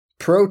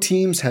Pro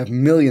teams have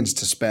millions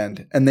to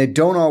spend, and they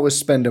don't always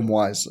spend them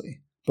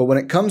wisely. But when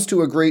it comes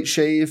to a great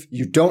shave,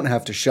 you don't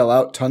have to shell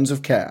out tons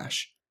of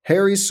cash.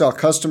 Harry's saw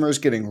customers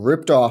getting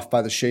ripped off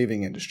by the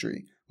shaving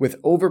industry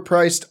with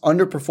overpriced,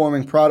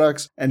 underperforming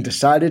products and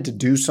decided to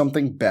do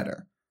something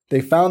better. They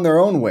found their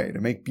own way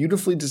to make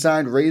beautifully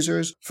designed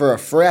razors for a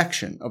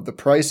fraction of the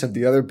price of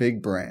the other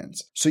big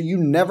brands, so you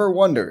never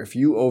wonder if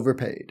you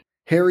overpaid.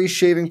 Harry's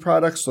shaving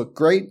products look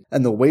great,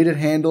 and the weighted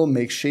handle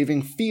makes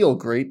shaving feel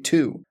great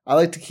too. I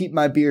like to keep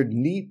my beard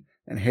neat,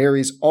 and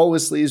Harry's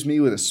always leaves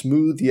me with a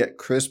smooth yet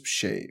crisp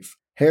shave.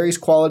 Harry's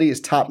quality is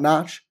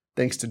top-notch,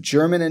 thanks to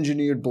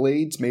German-engineered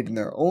blades made in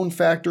their own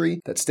factory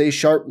that stay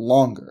sharp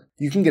longer.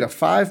 You can get a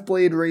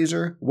 5-blade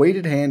razor,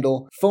 weighted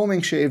handle,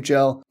 foaming shave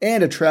gel,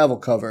 and a travel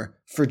cover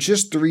for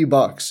just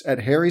 $3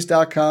 at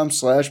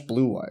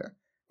harrys.com/bluewire.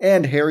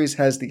 And Harry's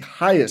has the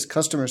highest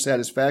customer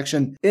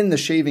satisfaction in the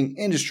shaving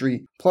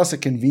industry, plus a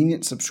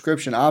convenient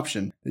subscription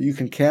option that you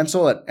can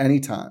cancel at any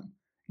time.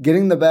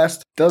 Getting the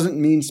best doesn't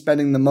mean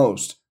spending the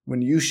most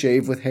when you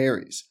shave with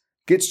Harry's.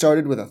 Get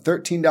started with a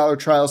 $13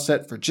 trial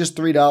set for just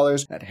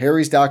 $3 at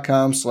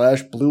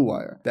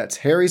harrys.com/bluewire. That's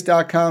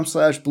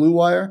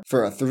harrys.com/bluewire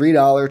for a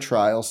 $3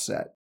 trial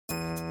set.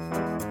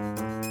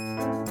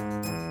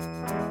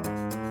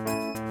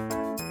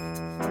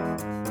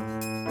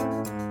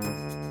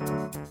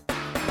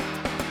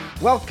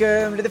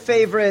 Welcome to The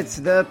Favorites,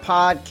 the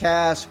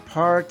podcast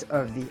part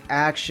of the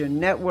Action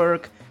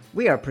Network.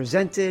 We are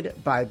presented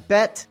by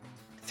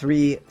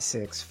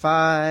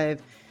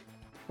Bet365.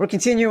 We're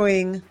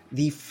continuing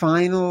the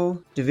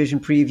final division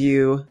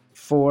preview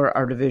for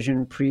our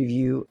division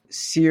preview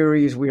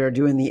series. We are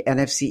doing the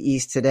NFC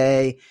East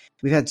today.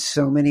 We've had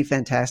so many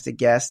fantastic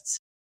guests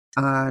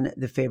on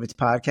the Favorites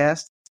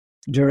podcast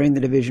during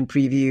the division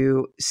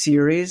preview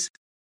series.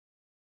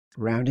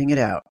 Rounding it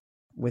out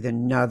with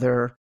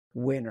another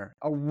winner,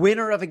 a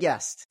winner of a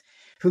guest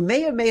who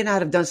may or may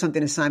not have done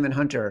something to Simon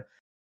Hunter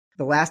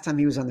the last time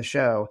he was on the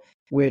show,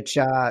 which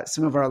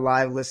some of our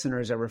live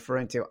listeners are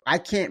referring to. I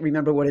can't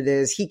remember what it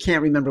is. He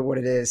can't remember what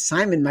it is.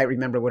 Simon might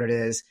remember what it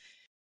is.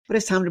 But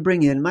it's time to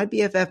bring in my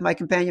BFF, my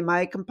companion,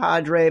 my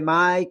compadre,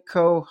 my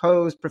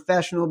co-host,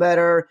 professional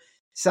bettor,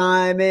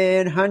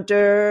 Simon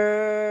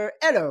Hunter.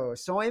 Hello,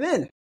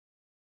 Simon.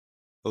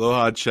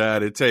 Aloha,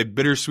 Chad. It's a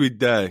bittersweet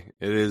day.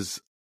 It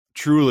is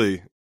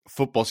truly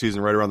football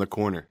season right around the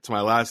corner. It's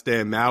my last day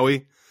in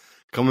Maui.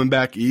 Coming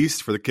back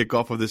east for the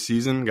kickoff of the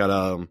season.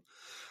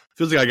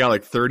 Feels like I got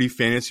like 30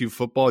 fantasy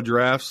football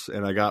drafts,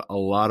 and I got a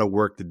lot of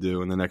work to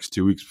do in the next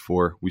 2 weeks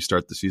before we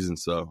start the season.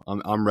 So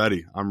I'm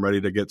ready. I'm ready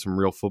to get some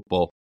real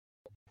football.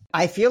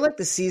 I feel like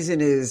the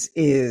season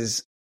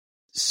is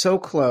so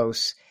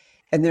close,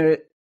 and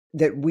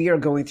that we are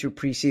going through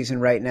preseason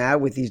right now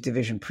with these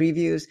division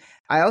previews.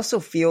 I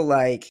also feel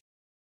like,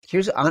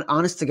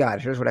 honest to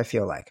God, here's what I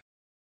feel like.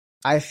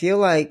 I feel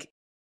like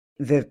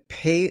the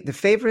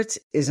Favorites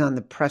is on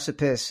the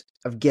precipice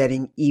of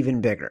getting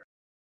even bigger.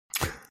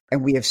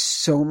 And we have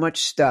so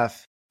much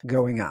stuff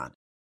going on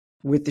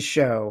with the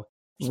show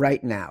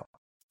right now.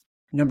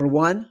 Number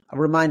one, I'll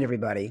remind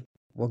everybody,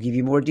 we'll give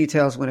you more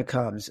details when it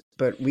comes,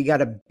 but we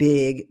got a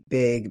big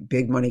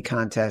money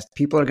contest.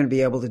 People are going to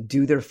be able to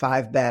do their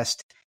 5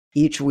 best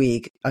each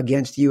week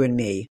against you and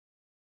me.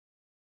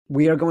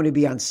 We are going to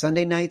be on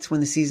Sunday nights when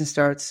the season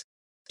starts,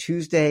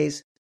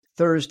 Tuesdays,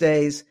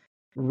 Thursdays.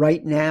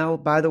 Right now,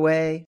 by the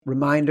way,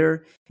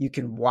 reminder, you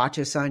can watch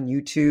us on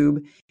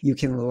YouTube. You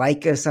can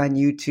like us on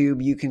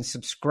YouTube. You can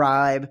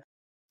subscribe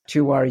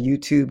to our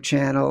YouTube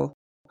channel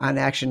on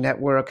Action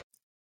Network.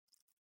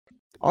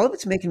 All of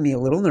it's making me a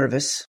little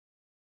nervous,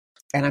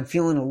 and I'm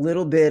feeling a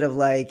little bit of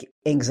like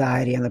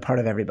anxiety on the part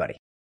of everybody.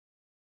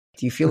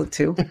 Do you feel it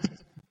too?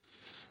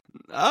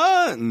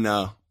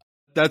 No.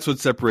 That's what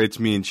separates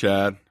me and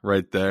Chad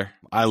right there.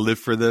 I live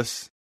for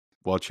this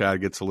while Chad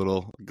gets a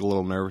little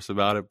nervous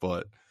about it,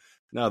 but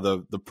no,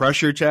 the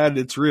pressure, Chad,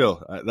 it's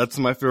real. That's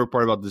my favorite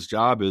part about this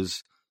job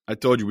is I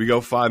told you we go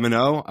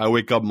 5-0. I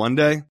wake up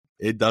Monday.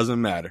 It doesn't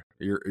matter.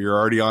 You're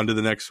already on to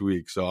the next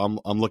week. So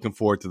I'm looking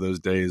forward to those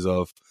days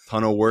of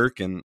ton of work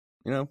and,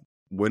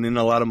 winning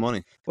a lot of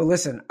money. Well,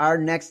 listen, our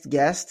next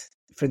guest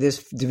for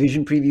this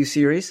division preview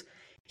series,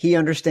 he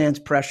understands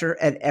pressure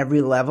at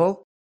every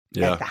level,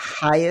 at the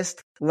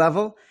highest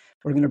level.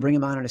 We're going to bring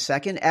him on in a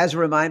second. As a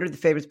reminder, the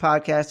Favorites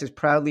podcast is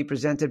proudly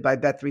presented by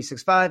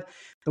Bet365,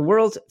 the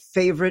world's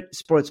favorite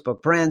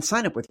sportsbook brand.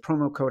 Sign up with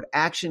promo code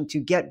ACTION to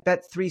get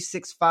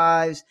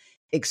Bet365's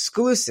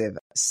exclusive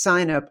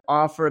sign-up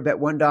offer. Bet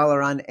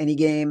 $1 on any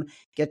game.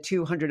 Get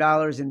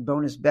 $200 in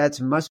bonus bets.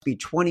 Must be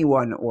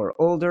 21 or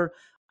older.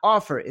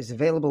 Offer is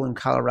available in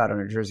Colorado,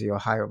 New Jersey,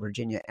 Ohio,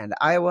 Virginia, and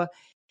Iowa.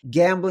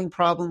 Gambling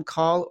problem?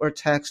 Call or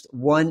text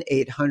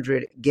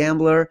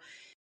 1-800-GAMBLER.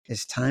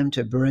 It's time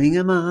to bring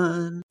him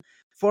on.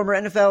 Former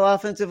NFL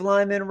offensive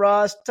lineman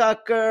Ross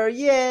Tucker,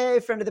 yay,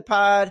 friend of the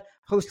pod,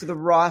 host of the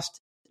Ross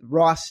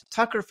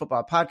Tucker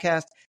Football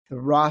Podcast, the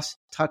Ross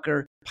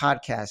Tucker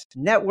Podcast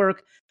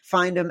Network.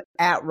 Find him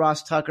at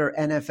Ross Tucker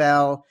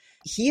NFL.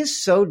 He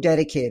is so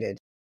dedicated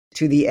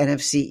to the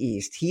NFC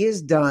East. He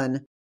has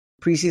done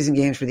preseason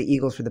games for the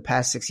Eagles for the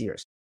past 6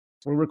 years.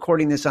 We're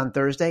recording this on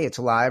Thursday. It's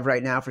live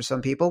right now for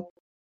some people.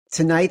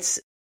 Tonight's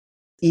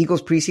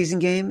Eagles preseason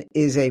game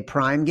is a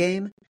prime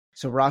game,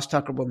 so Ross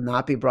Tucker will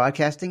not be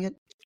broadcasting it.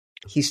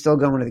 He's still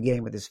going to the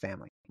game with his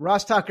family.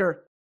 Ross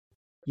Tucker,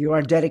 you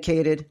are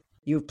dedicated.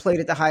 You've played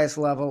at the highest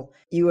level.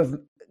 You have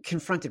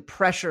confronted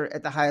pressure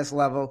at the highest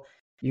level.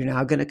 You're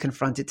now going to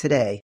confront it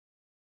today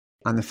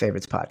on the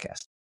Favorites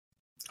podcast.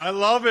 I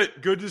love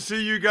it. Good to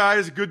see you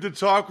guys. Good to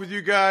talk with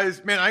you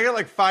guys. Man, I got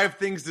like 5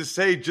 things to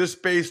say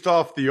just based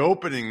off the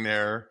opening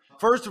there.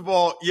 First of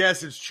all,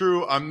 yes, it's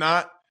true. I'm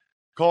not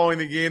calling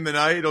the game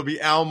tonight. It'll be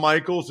Al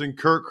Michaels and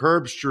Kirk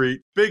Herbstreit.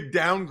 Big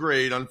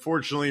downgrade,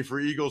 unfortunately, for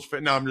Eagles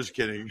fans. No, I'm just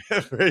kidding.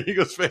 For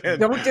Eagles fans.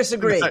 Don't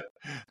disagree.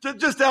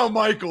 Just Al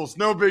Michaels.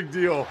 No big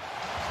deal.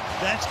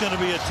 That's going to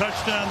be a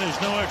touchdown.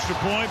 There's no extra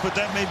point, but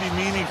that may be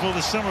meaningful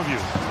to some of you.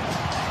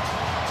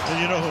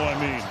 And you know who I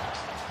mean.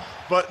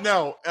 But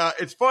no,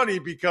 it's funny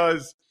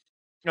because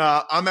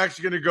I'm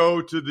actually going to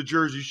go to the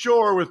Jersey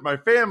Shore with my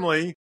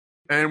family,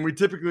 and we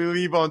typically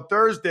leave on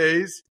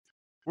Thursdays.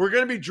 We're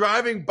going to be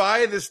driving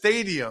by the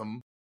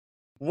stadium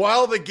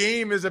while the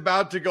game is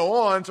about to go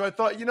on. So I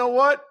thought, you know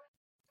what?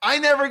 I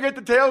never get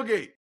to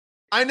tailgate.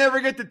 I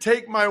never get to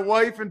take my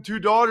wife and 2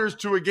 daughters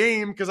to a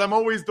game because I'm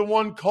always the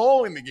one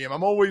calling the game.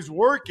 I'm always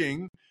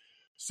working.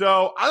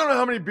 So I don't know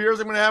how many beers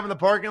I'm going to have in the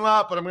parking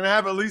lot, but I'm going to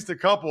have at least a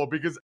couple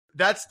because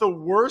that's the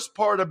worst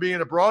part of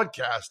being a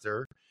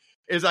broadcaster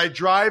is I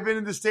drive into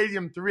the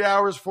stadium 3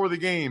 hours before the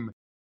game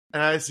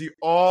and I see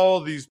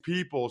all these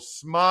people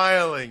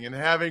smiling and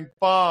having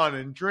fun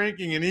and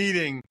drinking and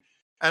eating.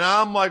 And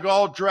I'm like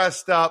all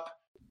dressed up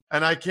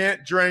and I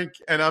can't drink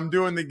and I'm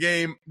doing the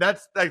game.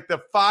 That's like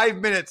the 5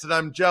 minutes that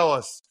I'm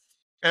jealous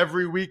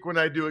every week when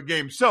I do a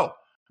game. So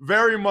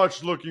very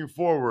much looking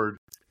forward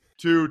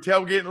to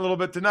tailgating a little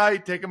bit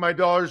tonight, taking my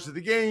daughters to the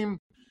game,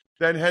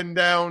 then heading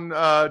down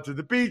to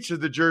the beach, to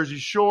the Jersey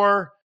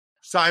Shore,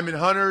 Simon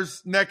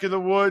Hunter's neck of the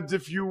woods,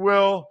 if you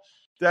will,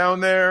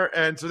 down there.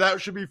 And so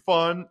that should be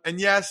fun. And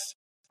yes,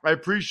 I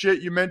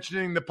appreciate you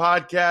mentioning the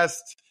podcast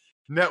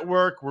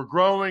network. We're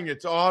growing.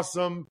 It's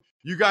awesome.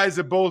 You guys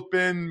have both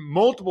been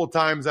multiple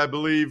times, I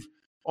believe,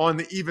 on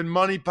the Even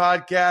Money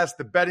podcast,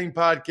 the betting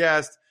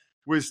podcast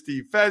with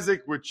Steve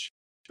Fezzik, which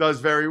does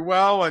very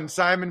well. And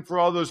Simon, for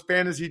all those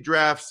fantasy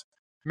drafts,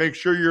 make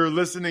sure you're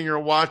listening or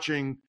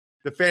watching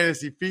the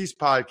Fantasy Feast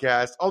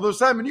podcast. Although,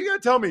 Simon, you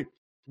got to tell me,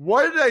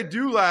 what did I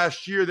do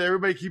last year that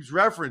everybody keeps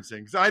referencing?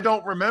 Because I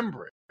don't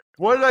remember it.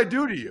 What did I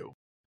do to you?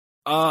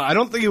 I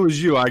don't think it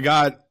was you. I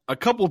got a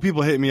couple of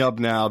people hitting me up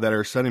now that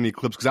are sending me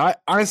clips because I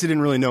honestly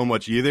didn't really know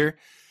much either.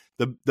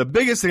 The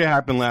biggest thing that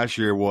happened last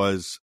year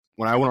was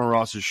when I went on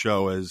Ross's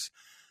show is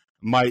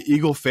my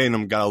Eagle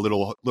fandom got a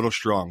little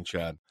strong,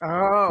 Chad.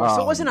 Oh,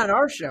 so it wasn't on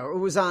our show. It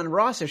was on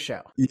Ross's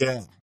show.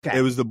 Yeah. Okay.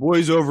 It was the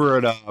boys over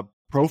at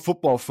Pro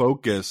Football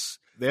Focus.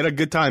 They had a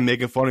good time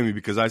making fun of me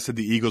because I said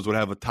the Eagles would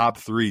have a top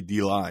 3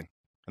 D-line.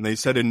 And they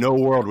said in no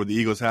world would the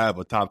Eagles have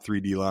a top 3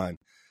 D-line.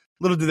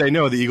 Little did they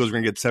know the Eagles were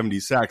going to get 70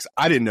 sacks.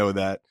 I didn't know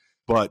that.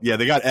 But, yeah,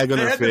 they got egg on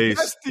their face.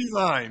 The best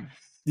D-line.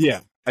 Yeah,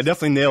 I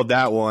definitely nailed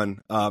that one.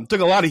 Took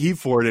a lot of heat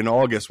for it in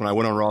August when I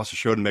went on Ross's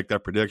show to make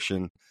that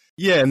prediction.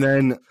 Yeah, and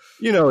then,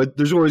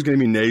 there's always going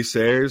to be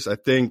naysayers. I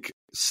think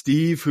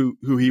Steve,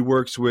 who he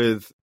works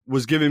with,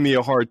 was giving me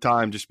a hard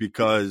time just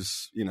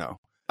because,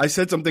 I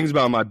said some things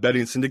about my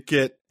betting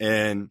syndicate,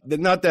 and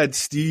not that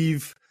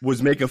Steve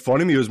was making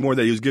fun of me. It was more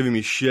that he was giving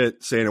me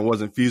shit saying it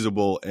wasn't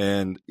feasible.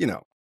 And,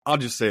 I'll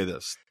just say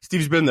this.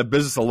 Steve's been in the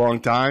business a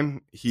long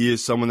time. He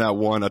is someone that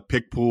won a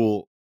pick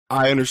pool.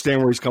 I understand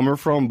where he's coming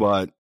from,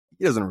 but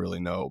he doesn't really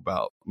know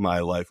about my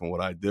life and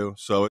what I do.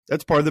 So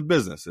that's part of the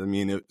business. I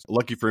mean,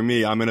 lucky for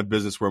me, I'm in a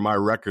business where my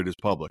record is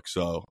public.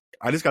 So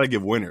I just got to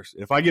give winners.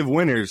 If I give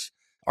winners,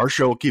 our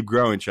show will keep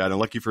growing, Chad. And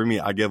lucky for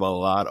me, I give a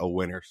lot of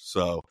winners.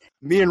 So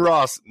me and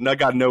Ross, I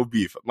got no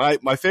beef.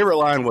 My favorite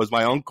line was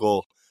my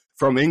uncle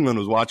from England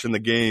was watching the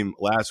game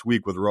last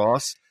week with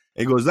Ross.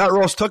 And he goes, that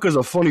Ross Tucker's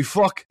a funny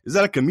fuck. Is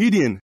that a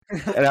comedian?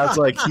 And I was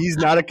like, he's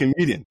not a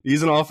comedian.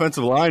 He's an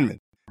offensive lineman.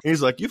 And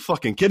he's like, you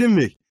fucking kidding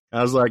me? And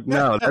I was like,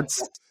 no,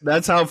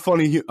 that's how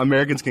funny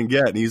Americans can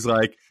get. And he's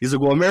like,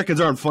 well, Americans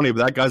aren't funny,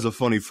 but that guy's a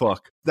funny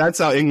fuck. That's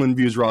how England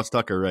views Ross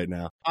Tucker right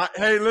now.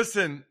 Hey,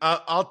 listen,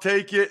 I'll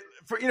take it.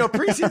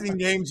 Preseason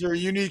games are a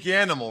unique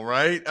animal,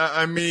 right?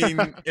 I mean,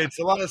 it's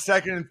a lot of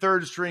second and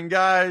third string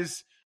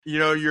guys.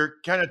 You're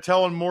kind of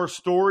telling more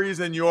stories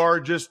than you are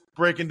just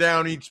breaking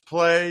down each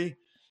play.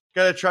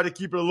 Got to try to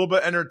keep it a little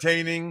bit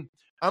entertaining.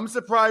 I'm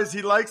surprised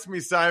he likes me,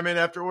 Simon,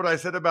 after what I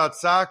said about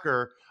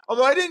soccer.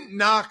 Although I didn't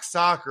knock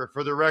soccer,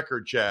 for the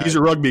record, Chad. He's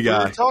a rugby guy.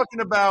 We were talking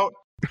about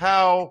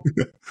how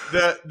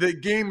the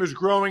game is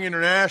growing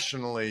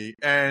internationally,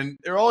 and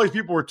all these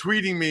people were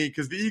tweeting me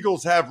because the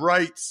Eagles have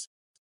rights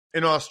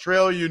in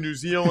Australia, New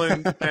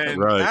Zealand, and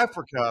right.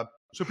 Africa.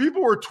 So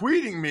people were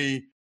tweeting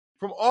me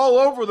from all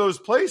over those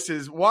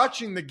places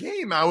watching the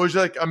game. I was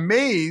like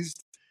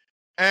amazed.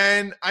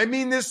 And I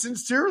mean this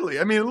sincerely.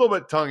 I mean, a little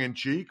bit tongue in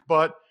cheek,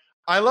 but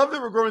I love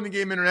that we're growing the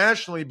game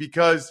internationally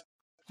because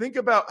think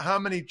about how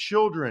many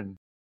children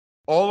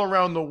all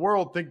around the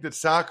world think that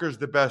soccer is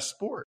the best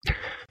sport.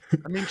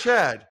 I mean,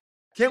 Chad,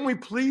 can't we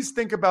please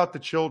think about the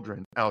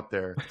children out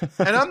there?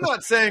 And I'm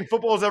not saying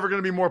football is ever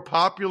going to be more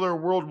popular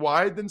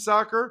worldwide than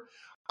soccer.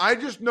 I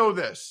just know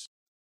this.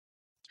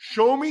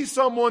 Show me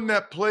someone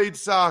that played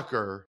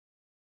soccer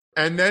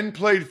and then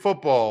played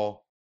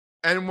football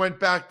and went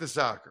back to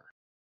soccer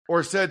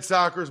or said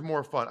soccer is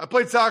more fun. I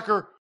played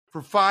soccer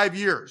for 5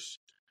 years,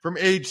 from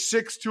age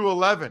 6 to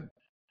 11.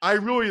 I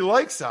really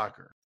like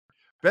soccer.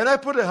 Then I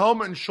put a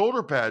helmet and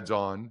shoulder pads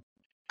on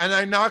and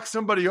I knocked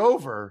somebody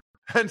over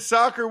and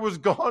soccer was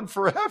gone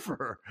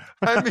forever.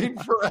 I mean,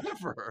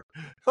 forever.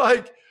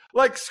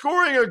 Like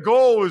scoring a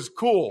goal is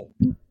cool.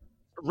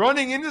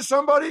 Running into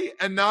somebody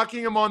and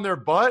knocking them on their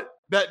butt,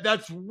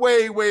 that's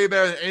way, way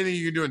better than anything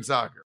you can do in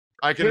soccer.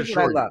 I can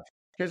assure you.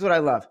 Here's what I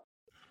love.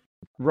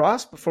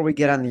 Ross, before we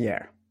get on the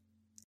air,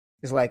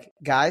 is like,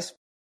 guys,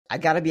 I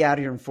got to be out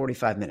of here in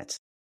 45 minutes.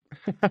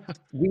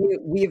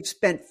 we have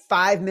spent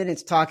 5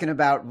 minutes talking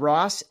about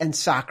Ross and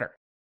soccer.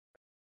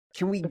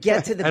 Can we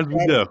get to the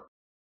betting?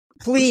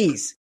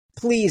 Please,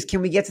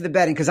 can we get to the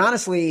betting? Because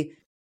honestly,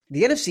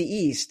 the NFC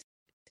East,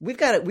 we've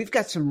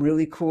got some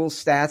really cool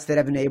stats that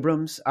Evan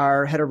Abrams,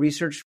 our head of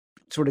research,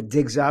 sort of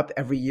digs up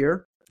every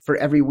year for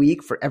every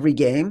week, for every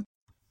game.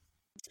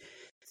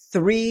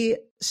 3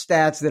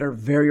 stats that are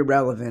very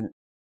relevant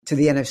to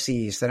the NFC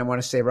East that I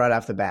want to say right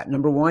off the bat.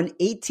 Number 1,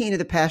 18 of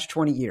the past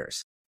 20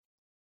 years,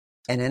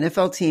 an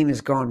NFL team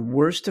has gone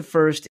worst to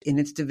first in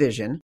its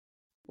division.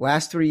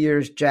 Last 3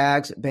 years,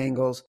 Jags,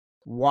 Bengals,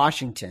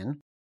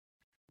 Washington.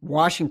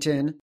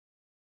 Washington,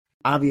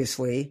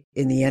 obviously,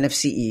 in the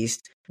NFC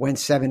East, went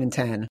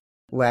 7-10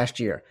 last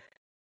year.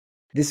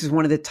 This is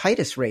one of the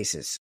tightest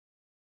races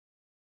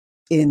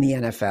in the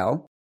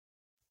NFL.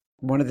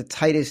 One of the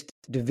tightest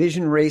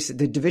division races.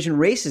 The division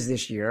races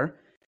this year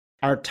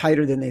are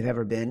tighter than they've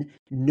ever been.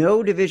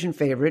 No division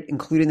favorite,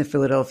 including the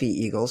Philadelphia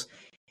Eagles,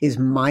 is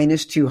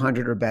minus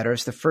 200 or better.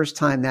 It's the first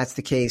time that's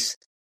the case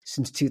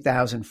since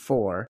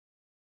 2004.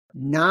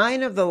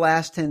 9 of the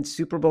last 10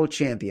 Super Bowl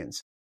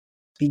champions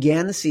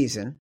began the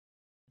season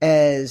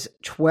as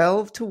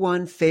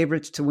 12-1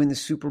 favorites to win the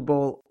Super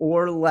Bowl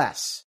or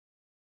less.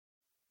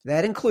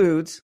 That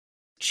includes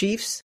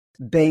Chiefs,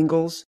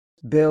 Bengals,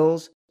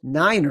 Bills,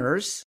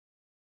 Niners,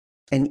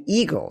 and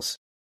Eagles,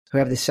 who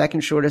have the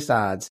second shortest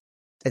odds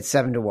at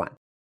 7-1.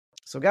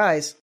 So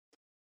guys,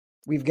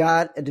 we've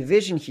got a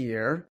division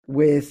here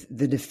with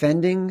the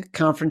defending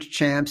conference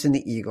champs in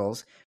the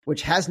Eagles,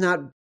 which has not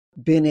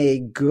been a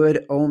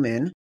good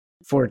omen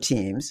for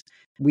teams.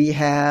 We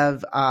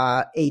have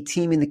a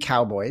team in the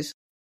Cowboys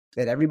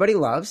that everybody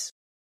loves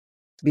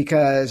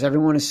because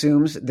everyone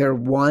assumes they're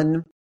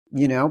one,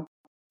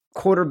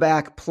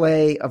 quarterback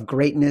play of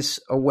greatness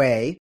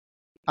away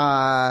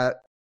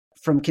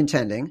from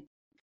contending.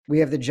 We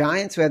have the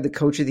Giants, who had the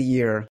coach of the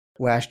year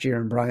last year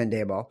in Brian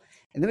Daboll.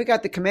 And then we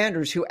got the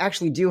Commanders, who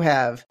actually do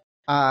have,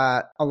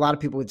 a lot of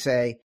people would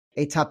say,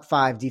 a top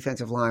 5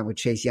 defensive line with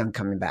Chase Young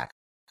coming back.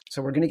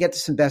 So we're going to get to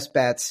some best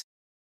bets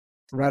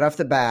right off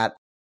the bat.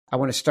 I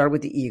want to start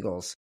with the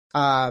Eagles.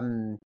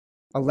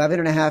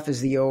 11.5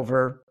 is the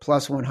over,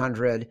 plus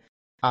 100.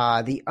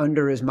 The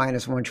under is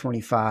minus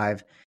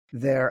 125.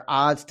 Their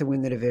odds to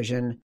win the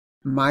division,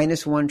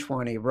 minus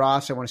 120.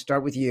 Ross, I want to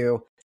start with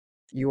you.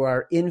 You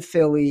are in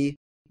Philly.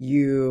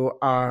 You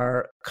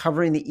are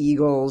covering the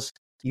Eagles.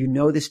 You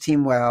know this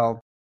team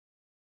well.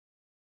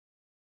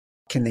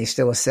 Can they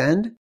still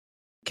ascend?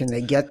 Can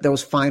they get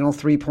those final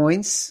 3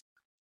 points?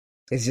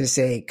 Is this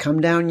a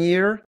come-down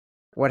year?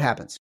 What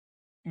happens?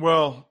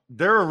 Well,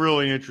 they're a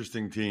really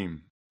interesting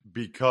team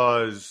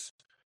because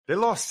they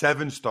lost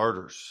 7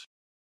 starters.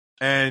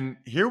 And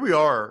here we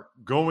are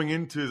going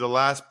into the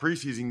last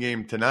preseason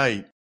game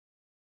tonight.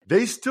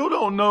 They still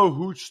don't know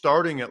who's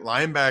starting at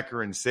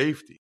linebacker and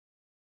safety.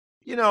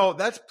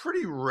 That's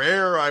pretty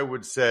rare, I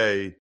would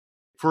say,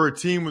 for a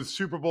team with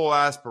Super Bowl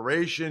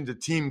aspirations, a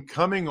team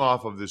coming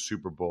off of the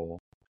Super Bowl.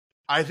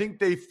 I think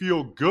they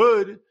feel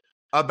good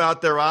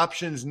about their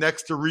options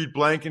next to Reed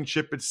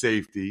Blankenship at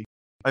safety.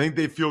 I think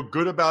they feel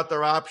good about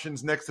their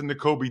options next to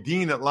Nakobe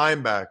Dean at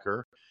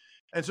linebacker.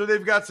 And so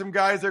they've got some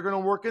guys that are going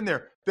to work in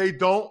there. They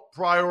don't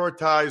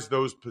prioritize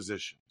those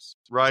positions,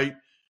 right?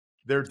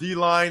 Their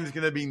D-line is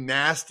going to be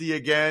nasty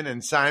again,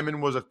 and Simon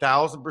was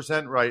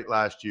 1,000% right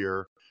last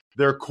year.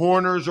 Their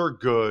corners are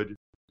good.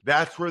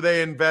 That's where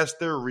they invest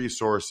their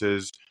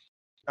resources.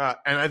 And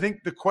I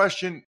think the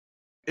question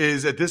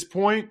is, at this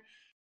point,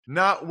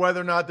 not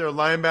whether or not their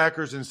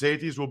linebackers and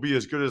safeties will be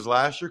as good as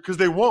last year, because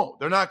they won't.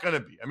 They're not going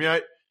to be. I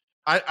mean,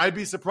 I'd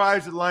be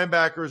surprised if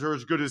linebackers are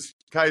as good as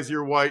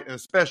Kaiser White and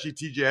especially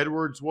TJ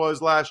Edwards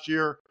was last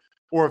year,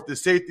 or if the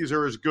safeties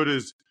are as good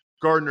as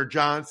Gardner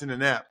Johnson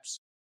and Epps.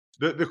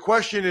 The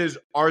question is,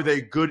 are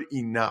they good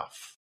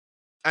enough?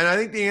 And I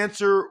think the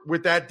answer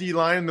with that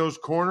D-line and those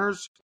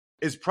corners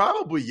is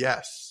probably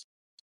yes.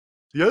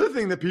 The other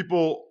thing that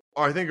people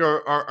I think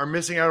are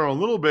missing out on a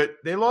little bit,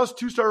 they lost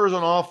 2 starters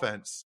on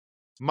offense.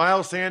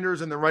 Miles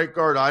Sanders and the right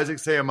guard, Isaac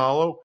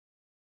Seumalo.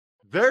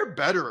 They're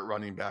better at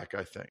running back,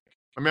 I think.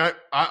 I mean,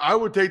 I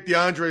would take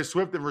DeAndre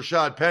Swift and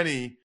Rashad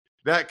Penny,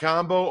 that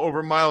combo,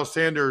 over Miles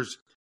Sanders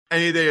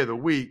any day of the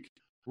week.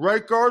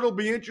 Right guard will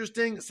be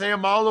interesting.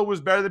 Sayamalo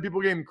was better than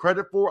people gave him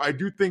credit for. I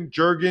do think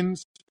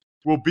Juergens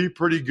will be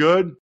pretty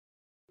good.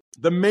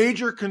 The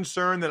major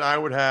concern that I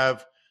would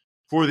have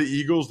for the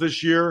Eagles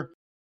this year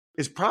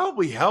is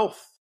probably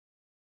health.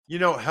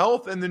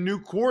 Health and the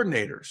new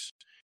coordinators.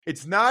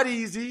 It's not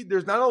easy.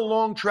 There's not a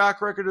long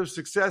track record of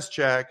success,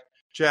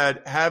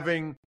 Chad,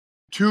 having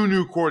two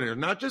new coordinators.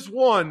 Not just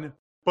one,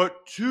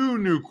 but two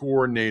new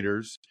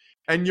coordinators.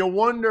 And you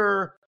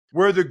wonder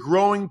where the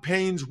growing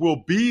pains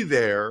will be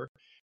there,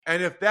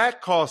 and if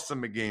that costs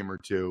them a game or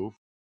two.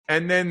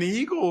 And then the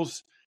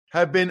Eagles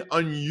have been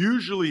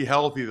unusually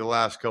healthy the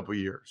last couple of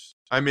years.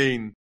 I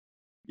mean,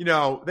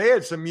 they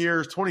had some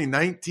years,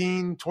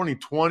 2019,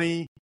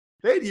 2020.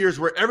 They had years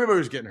where everybody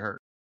was getting hurt.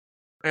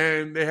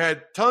 And they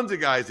had tons of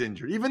guys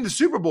injured. Even the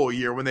Super Bowl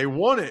year, when they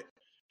won it,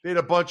 they had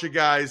a bunch of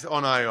guys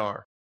on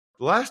IR.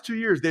 The last 2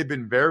 years, they've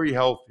been very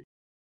healthy.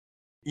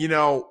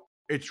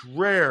 It's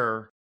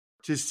rare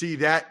to see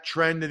that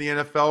trend in the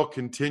NFL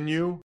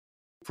continue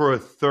for a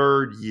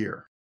third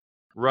year,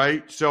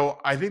 right? So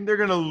I think they're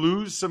going to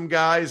lose some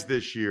guys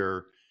this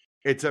year.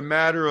 It's a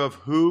matter of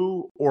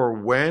who or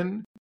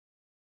when.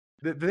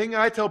 The thing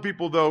I tell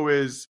people, though,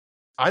 is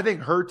I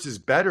think Hurts is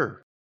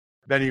better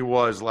than he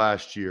was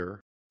last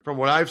year from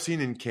what I've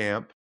seen in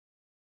camp.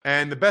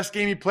 And the best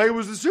game he played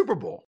was the Super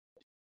Bowl.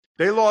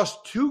 They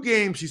lost 2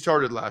 games he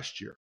started last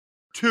year.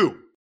 2.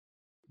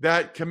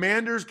 That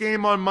Commanders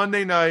game on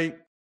Monday night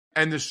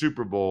and the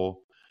Super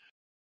Bowl.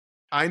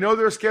 I know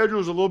their schedule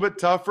is a little bit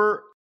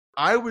tougher.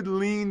 I would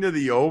lean to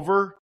the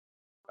over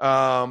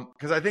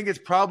because I think it's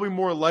probably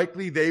more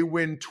likely they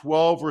win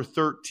 12 or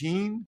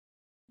 13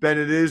 than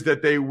it is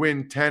that they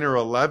win 10 or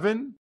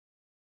 11.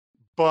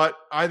 But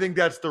I think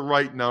that's the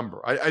right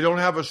number. I don't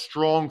have a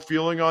strong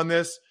feeling on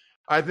this.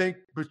 I think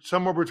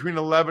somewhere between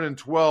 11 and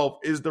 12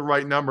 is the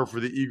right number for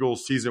the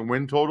Eagles' season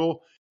win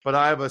total, but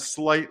I have a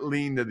slight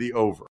lean to the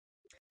over.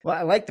 Well,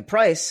 I like the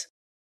price.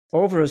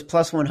 Over is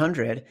plus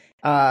 100.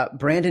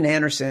 Brandon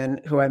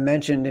Anderson, who I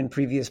mentioned in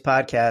previous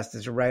podcasts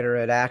as a writer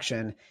at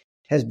Action,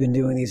 has been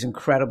doing these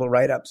incredible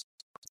write-ups,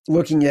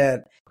 looking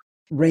at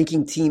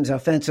ranking teams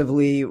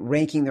offensively,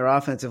 ranking their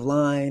offensive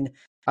line.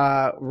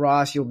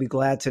 Ross, you'll be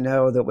glad to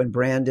know that when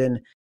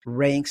Brandon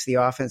ranks the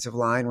offensive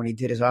line, when he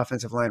did his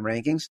offensive line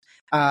rankings,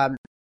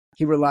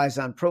 he relies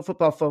on Pro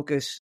Football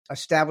Focus,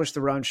 Establish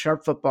the Run,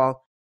 Sharp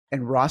Football,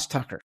 and Ross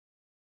Tucker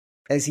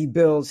as he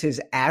builds his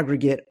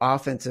aggregate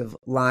offensive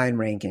line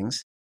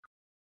rankings.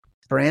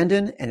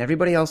 Brandon and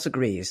everybody else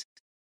agrees,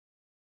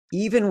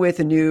 even with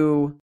a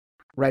new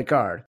right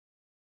guard,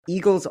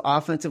 Eagles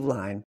offensive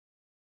line,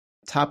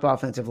 top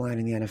offensive line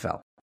in the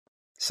NFL.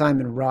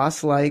 Simon,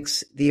 Ross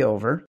likes the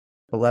over,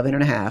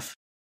 11.5.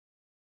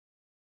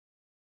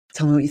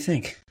 Tell me what you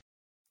think.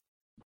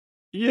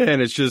 Yeah,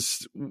 and it's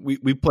just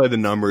we play the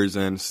numbers,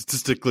 and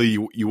statistically,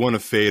 you want to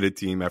fade a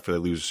team after they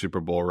lose a Super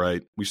Bowl,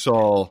 right? We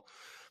saw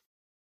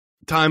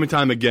time and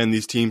time again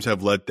these teams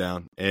have let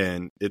down,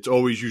 and it's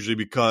always usually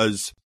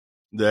because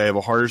they have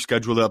a harder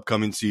schedule the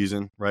upcoming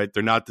season, right?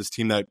 They're not this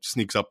team that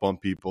sneaks up on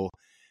people,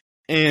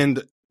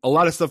 and a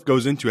lot of stuff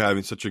goes into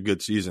having such a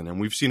good season. And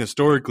we've seen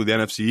historically the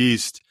NFC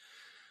East,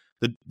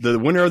 the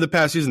winner of the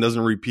past season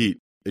doesn't repeat.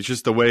 It's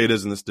just the way it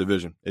is in this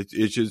division.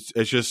 It's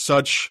just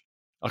such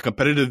a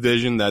competitive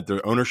division that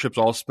their ownerships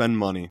all spend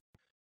money.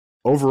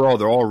 Overall,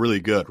 they're all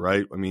really good,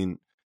 right? I mean,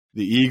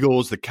 the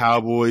Eagles, the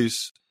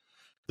Cowboys,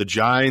 the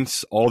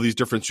Giants, all these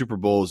different Super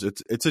Bowls.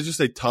 It's just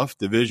a tough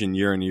division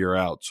year in, year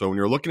out. So when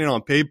you're looking at it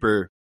on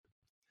paper,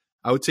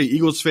 I would say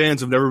Eagles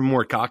fans have never been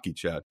more cocky,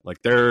 Chad.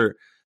 Like they're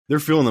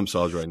feeling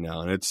themselves right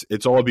now, and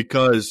it's all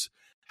because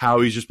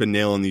Howie's just been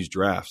nailing these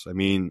drafts. I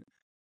mean,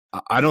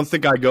 I don't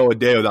think I go a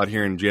day without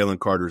hearing Jalen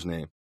Carter's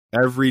name.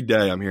 Every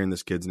day I'm hearing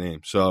this kid's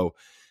name. So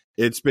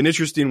it's been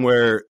interesting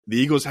where the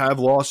Eagles have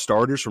lost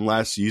starters from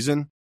last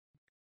season,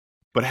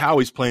 but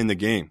Howie's playing the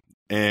game.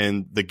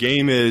 And the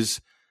game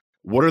is,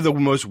 what are the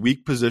most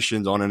weak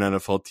positions on an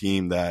NFL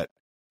team that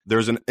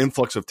there's an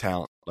influx of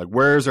talent? Like,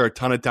 where is there a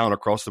ton of talent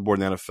across the board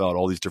in the NFL at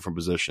all these different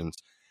positions?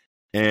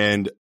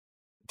 And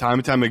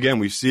time again,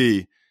 we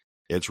see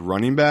it's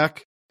running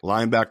back,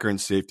 linebacker,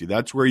 and safety.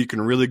 That's where you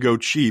can really go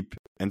cheap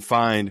and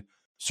find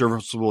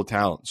serviceable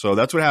talent. So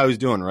that's what Howie's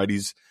doing, right?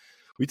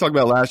 We talked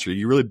about last year.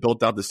 He really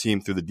built out this team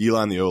through the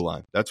D-line and the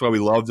O-line. That's why we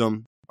loved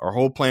him. Our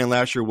whole plan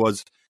last year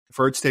was if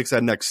Hurts takes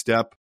that next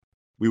step,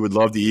 we would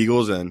love the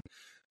Eagles. And,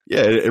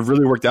 yeah, it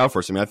really worked out for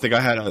us. I mean, I think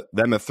I had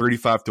them at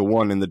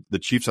 35-1 and the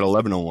Chiefs at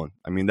 11-1.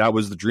 I mean, that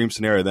was the dream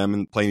scenario, them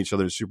and playing each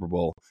other in the Super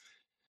Bowl.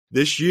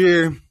 This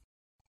year,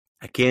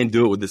 I can't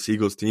do it with this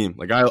Eagles team.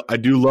 Like, I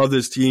do love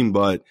this team,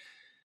 but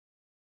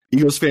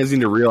Eagles fans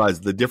need to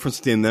realize the difference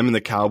between them and the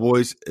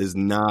Cowboys is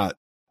not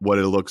what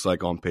it looks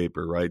like on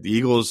paper, right? The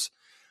Eagles,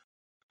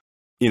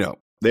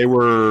 they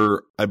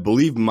were, I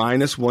believe,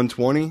 minus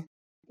 120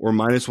 or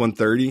minus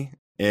 130,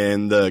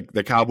 and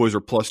the Cowboys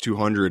were plus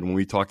 200 when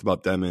we talked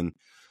about them in,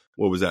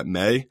 what was that,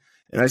 May?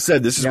 And I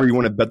said, this is where you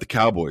want to bet the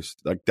Cowboys.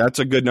 Like, that's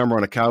a good number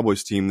on a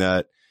Cowboys team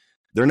that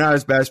they're not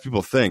as bad as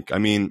people think. I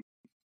mean,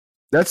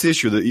 that's the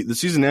issue. The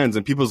season ends,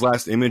 and people's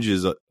last image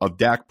is of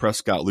Dak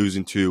Prescott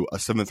losing to a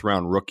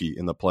 7th-round rookie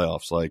in the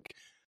playoffs. Like,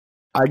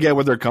 I get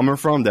where they're coming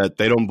from, that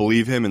they don't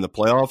believe him in the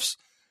playoffs.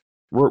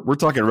 We're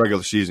talking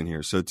regular season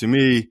here. So to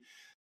me,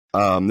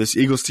 this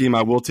Eagles team,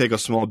 I will take a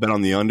small bet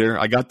on the under.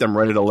 I got them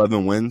right at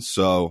 11 wins,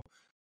 so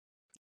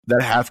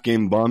that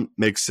half-game bump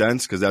makes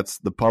sense because that's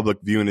the public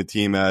viewing the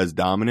team as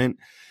dominant.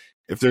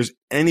 If there's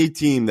any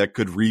team that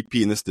could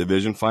repeat in this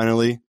division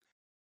finally,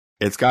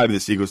 it's got to be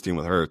this Eagles team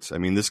with Hurts. I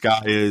mean, this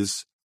guy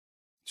is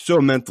so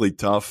mentally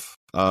tough.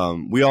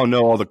 We all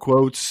know all the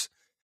quotes,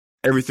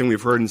 everything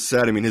we've heard and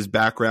said. I mean, his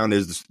background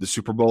is the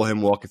Super Bowl,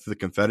 him walking through the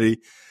confetti.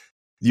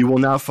 You will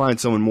not find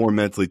someone more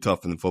mentally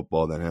tough in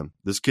football than him.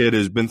 This kid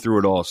has been through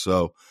it all.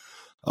 So,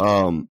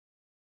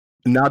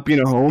 not being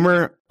a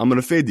homer, I'm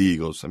going to fade the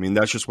Eagles. I mean,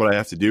 that's just what I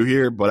have to do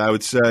here. But I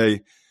would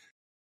say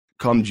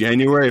come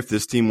January, if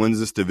this team wins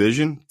this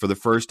division, for the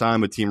first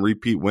time a team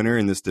repeat winner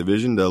in this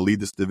division to lead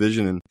this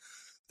division in,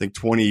 I think,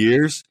 20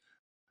 years,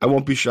 I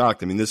won't be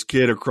shocked. I mean, this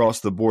kid across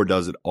the board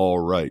does it all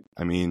right.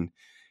 I mean,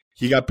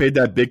 he got paid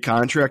that big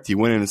contract. He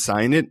went in and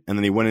signed it, and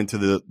then he went into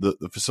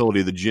the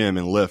facility, the gym,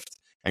 and lift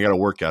and got a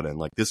workout in.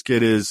 Like, this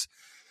kid is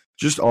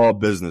just all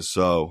business.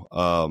 So,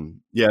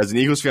 yeah, as an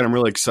Eagles fan, I'm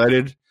really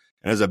excited.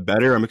 And as a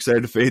bettor, I'm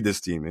excited to fade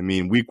this team. I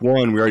mean, week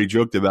one, we already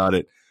joked about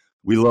it.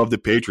 We love the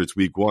Patriots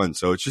week one.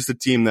 So it's just a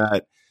team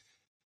that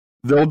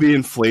they'll be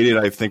inflated,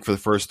 I think, for the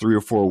first 3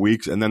 or 4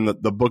 weeks. And then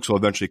the books will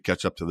eventually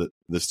catch up to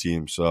this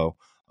team. So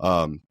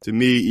to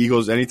me,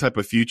 Eagles, any type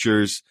of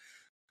futures,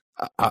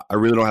 I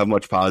really don't have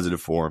much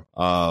positive for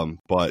them.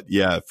 But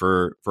yeah,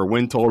 for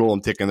win total,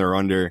 I'm taking their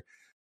under.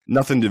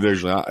 Nothing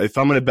divisional. If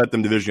I'm going to bet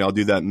them division, I'll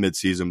do that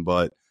midseason.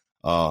 But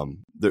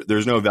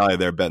there's no value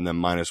there betting them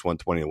minus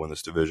 120 to win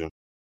this division.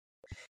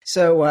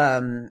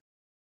 So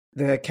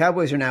the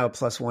Cowboys are now a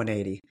plus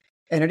 180.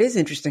 And it is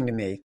interesting to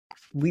me.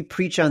 We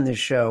preach on this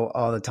show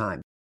all the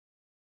time.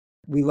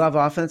 We love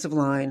offensive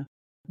line.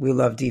 We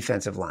love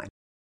defensive line.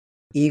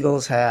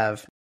 Eagles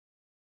have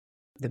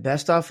the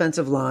best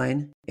offensive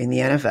line in the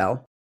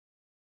NFL,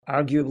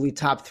 arguably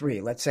top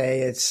 3. Let's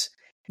say it's,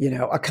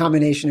 a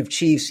combination of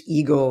Chiefs,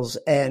 Eagles,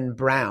 and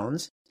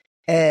Browns.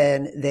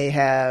 And they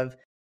have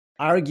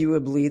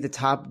arguably the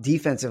top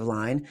defensive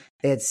line.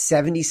 They had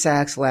 70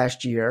 sacks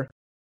last year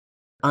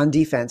on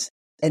defense,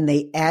 and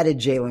they added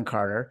Jalen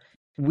Carter.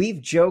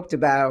 We've joked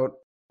about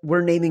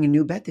we're naming a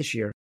new bet this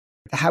year,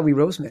 Howie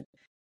Roseman,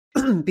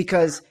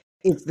 because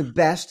it's the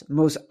best,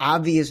 most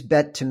obvious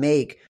bet to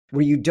make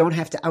where you don't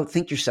have to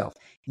outthink yourself.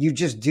 You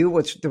just do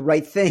what's the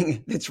right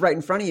thing that's right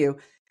in front of you,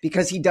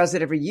 because he does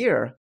it every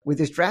year with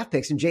his draft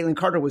picks. And Jalen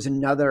Carter was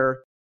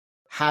another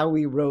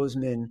Howie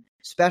Roseman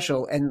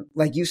special. And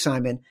like you,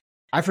 Simon,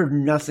 I've heard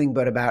nothing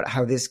but about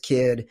how this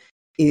kid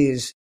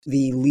is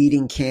the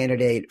leading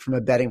candidate from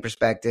a betting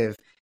perspective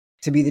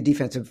to be the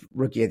defensive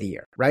rookie of the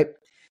year, right?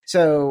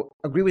 So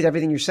agree with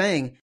everything you're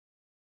saying.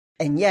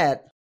 And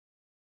yet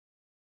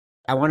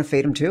I want to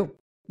fade him too.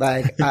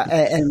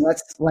 And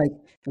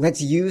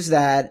let's use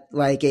that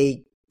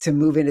to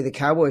move into the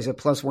Cowboys at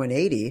plus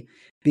 180,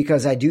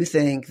 because I do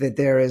think that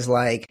there is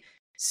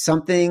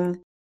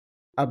something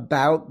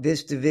about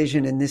this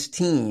division and this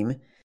team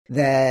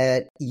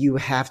that you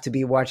have to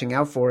be watching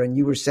out for. And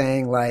you were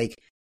saying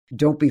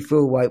don't be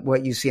fooled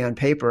what you see on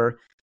paper.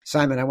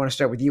 Simon, I want to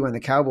start with you on the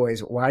Cowboys.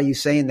 Why are you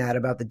saying that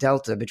about the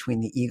delta between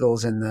the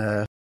Eagles and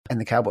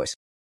the Cowboys?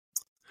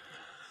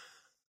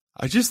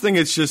 I just think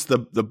it's just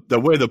the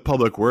way the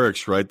public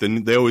works, right?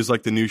 They always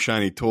like the new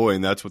shiny toy,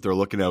 and that's what they're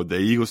looking at with the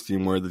Eagles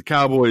team, where the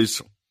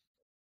Cowboys,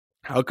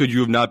 how could you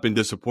have not been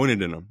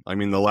disappointed in them? I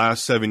mean, the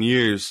last 7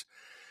 years,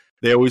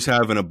 they always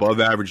have an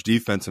above-average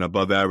defense and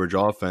above-average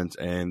offense,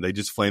 and they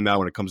just flame out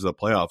when it comes to the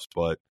playoffs.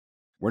 But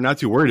we're not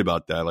too worried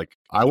about that.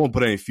 I won't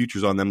put any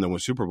futures on them to win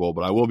Super Bowl,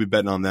 but I will be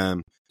betting on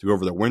them to go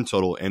over their win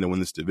total and to win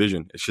this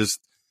division. It's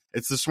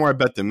the smart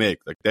bet to make.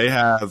 They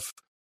have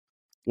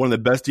one of the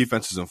best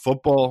defenses in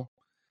football.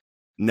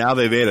 Now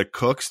they've added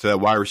Cooks to that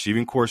wide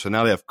receiving core, so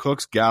now they have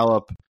Cooks,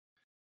 Gallup,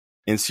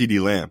 and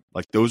CeeDee Lamb.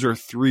 Those are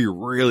 3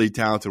 really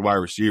talented wide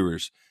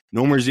receivers.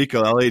 No more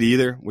Ezekiel Elliott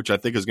either, which I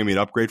think is going to be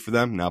an upgrade for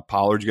them. Now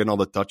Pollard's getting all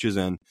the touches,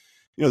 and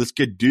this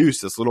kid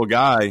Deuce, this little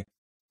guy,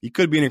 he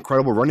could be an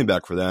incredible running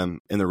back for them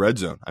in the red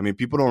zone. I mean,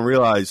 people don't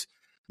realize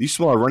these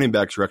smaller running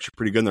backs are actually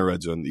pretty good in the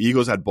red zone. The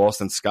Eagles had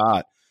Boston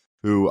Scott,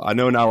 who I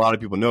know not a lot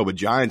of people know, but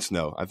Giants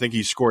know. I think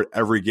he scored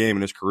every game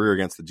in his career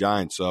against the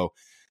Giants. So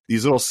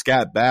these little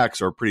scat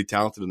backs are pretty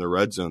talented in the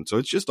red zone. So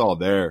it's just all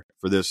there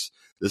for this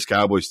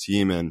Cowboys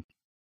team. And,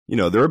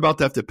 they're about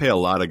to have to pay a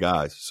lot of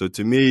guys. So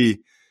to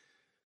me,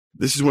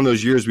 this is one of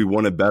those years we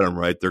want to bet them,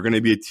 right? They're going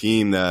to be a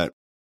team that,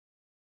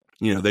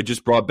 they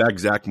just brought back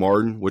Zach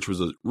Martin, which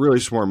was a really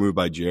smart move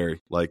by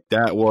Jerry.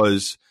 That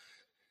was,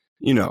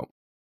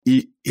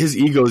 his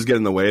ego is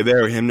getting in the way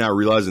there. Him now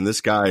realizing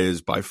this guy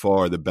is by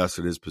far the best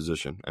at his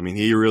position. I mean,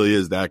 he really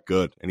is that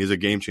good, and he's a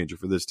game changer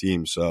for this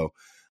team. So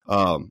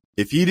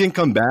If he didn't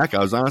come back, I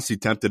was honestly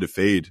tempted to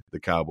fade the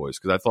Cowboys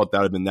because I thought that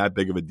would have been that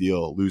big of a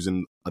deal,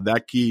 losing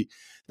that key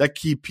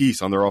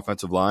piece on their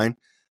offensive line.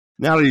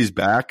 Now that he's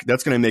back,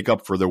 that's going to make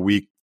up for the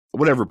weak,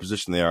 whatever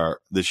position they are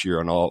this year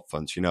on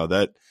offense.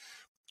 That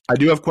I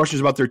do have questions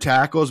about their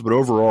tackles, but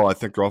overall, I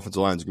think their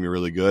offensive line is going to be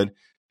really good. And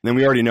then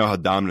we already know how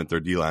dominant their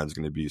D-line is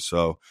going to be.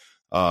 So,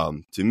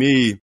 to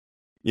me,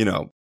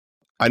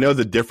 I know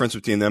the difference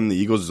between them and the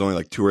Eagles is only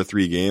like 2 or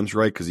 3 games,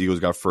 right? Because the Eagles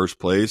got first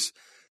place.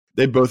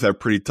 They both have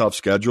pretty tough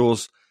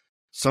schedules.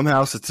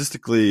 Somehow,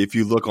 statistically, if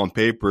you look on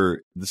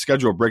paper, the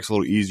schedule breaks a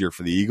little easier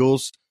for the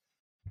Eagles.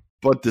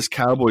 But this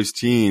Cowboys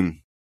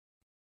team,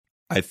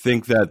 I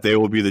think that they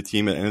will be the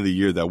team at the end of the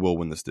year that will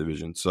win this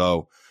division.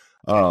 So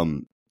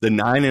the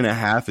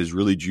 9.5 is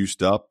really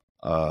juiced up.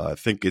 I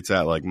think it's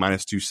at like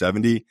minus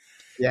 270.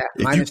 Yeah,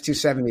 minus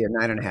 270 at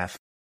 9.5.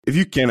 If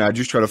you can, I'd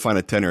just try to find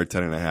a 10 or a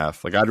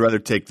 10.5. Like I'd rather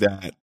take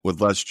that with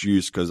less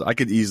juice because I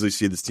could easily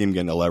see this team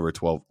getting 11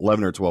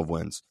 or 12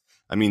 wins.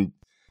 I mean,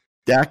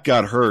 Dak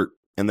got hurt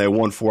and they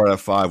won 4 out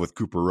of 5 with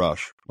Cooper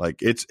Rush.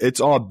 Like it's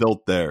all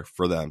built there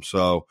for them.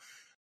 So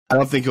I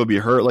don't think he'll be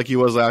hurt like he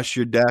was last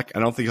year, Dak. I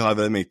don't think he'll have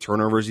that many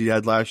turnovers he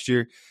had last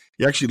year.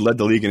 He actually led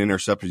the league in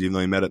interceptions, even though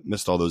he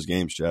missed all those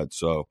games, Chad.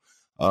 So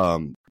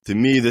to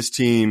me, this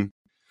team,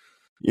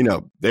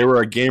 they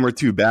were a game or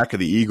two back of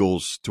the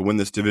Eagles to win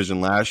this division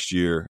last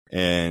year,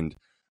 and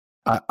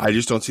I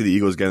just don't see the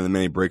Eagles getting the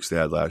many breaks they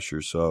had last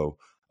year. So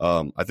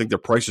I think their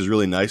price is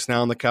really nice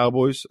now on the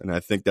Cowboys, and I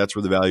think that's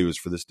where the value is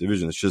for this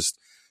division. It's just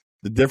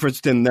the difference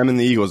between them and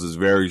the Eagles is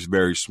very,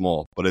 very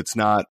small, but it's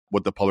not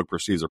what the public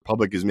perceives. The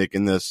public is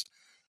making this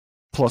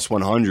plus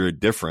 100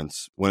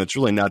 difference when it's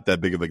really not that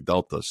big of a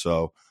delta.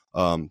 So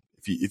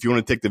if you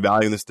want to take the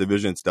value in this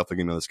division, it's definitely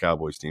going to be this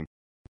Cowboys team.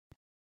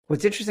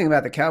 What's interesting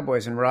about the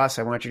Cowboys, and Ross,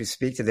 I want you to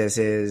speak to this,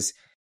 is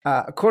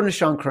according to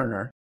Sean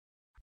Kerner,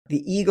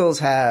 the Eagles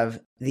have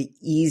the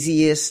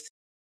easiest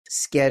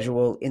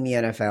schedule in the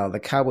NFL. The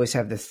Cowboys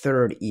have the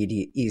third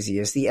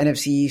easiest. The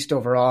NFC East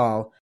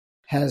overall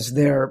has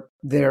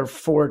their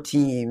 4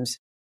 teams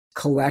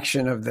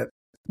collection of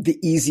the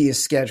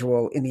easiest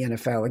schedule in the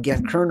NFL.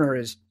 Again, Kerner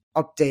is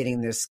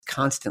updating this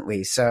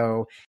constantly.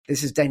 So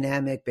this is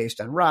dynamic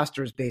based on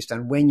rosters, based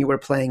on when you are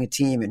playing a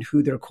team and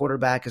who their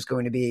quarterback is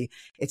going to be.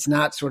 It's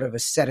not sort of a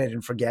set it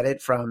and forget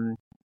it from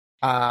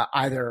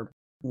either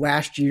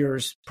last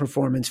year's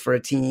performance for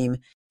a team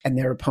and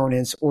their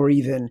opponents or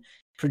even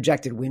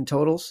projected win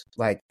totals.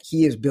 Like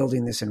he is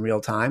building this in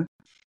real time.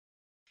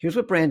 Here's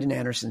what Brandon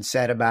Anderson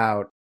said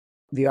about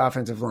the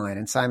offensive line.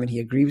 And Simon, he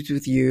agrees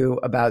with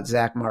you about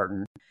Zach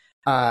Martin.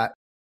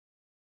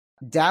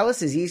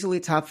 Dallas is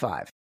easily top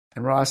 5.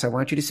 And Ross, I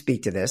want you to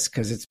speak to this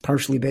because it's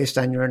partially based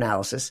on your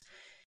analysis.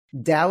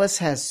 Dallas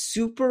has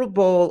Super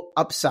Bowl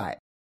upside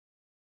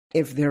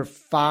if their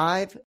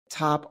 5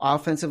 top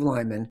offensive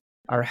linemen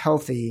are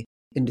healthy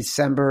in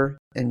December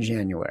and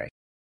January.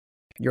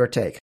 Your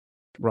take,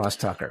 Ross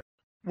Tucker.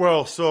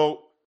 Well,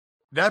 so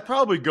that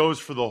probably goes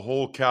for the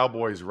whole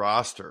Cowboys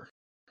roster,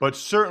 but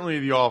certainly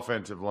the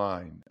offensive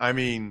line. I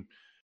mean,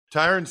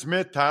 Tyron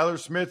Smith, Tyler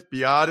Smith,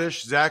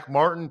 Biotish, Zach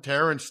Martin,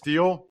 Terrence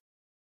Steele.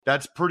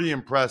 That's pretty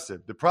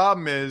impressive. The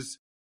problem is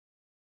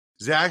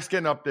Zach's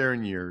getting up there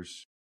in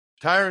years.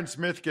 Tyron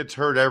Smith gets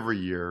hurt every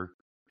year.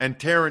 And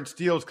Terrence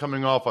Steele's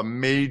coming off a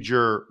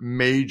major,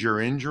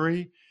 major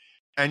injury.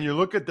 And you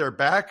look at their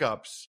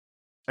backups,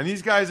 and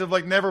these guys have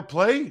never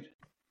played.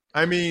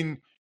 I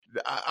mean,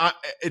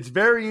 it's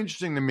very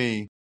interesting to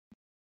me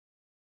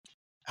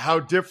how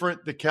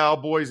different the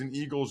Cowboys and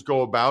Eagles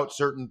go about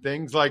certain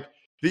things. Like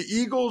the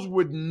Eagles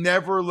would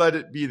never let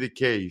it be the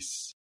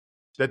case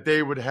that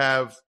they would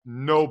have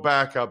no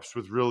backups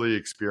with really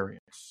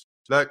experience.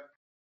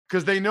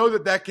 Because they know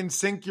that can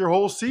sink your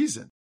whole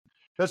season.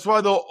 That's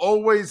why they'll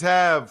always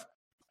have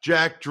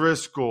Jack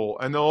Driscoll,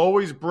 and they'll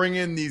always bring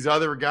in these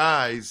other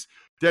guys,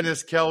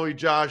 Dennis Kelly,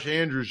 Josh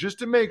Andrews, just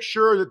to make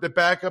sure that the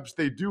backups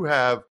they do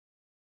have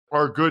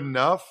are good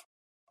enough.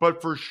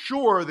 But for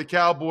sure, the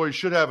Cowboys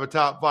should have a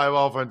top 5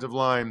 offensive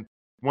line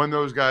when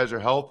those guys are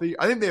healthy.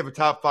 I think they have a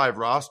top 5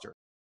 roster.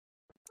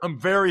 I'm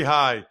very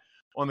high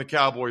on the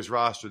Cowboys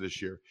roster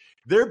this year.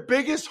 Their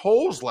biggest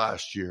holes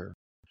last year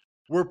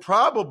were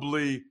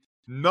probably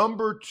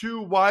number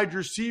 2 wide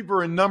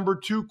receiver and number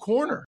 2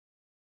 corner.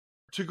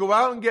 To go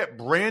out and get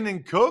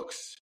Brandon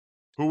Cooks,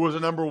 who was a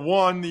number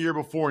 1 the year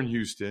before in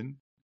Houston,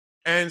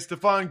 and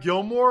Stephon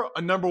Gilmore,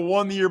 a number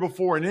 1 the year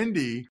before in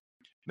Indy.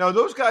 Now,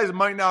 those guys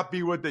might not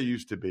be what they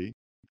used to be.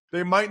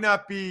 They might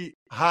not be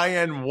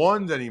high-end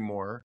 1s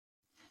anymore,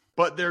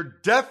 but they're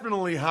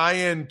definitely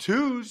high-end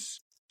 2s.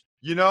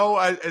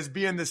 As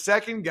being the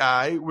second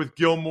guy with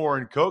Gilmore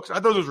and Cooks.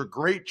 I thought those were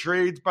great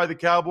trades by the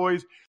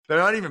Cowboys. They're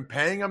not even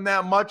paying them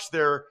that much.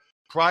 Their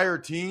prior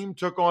team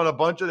took on a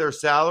bunch of their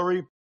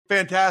salary.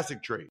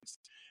 Fantastic trades.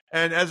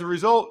 And as a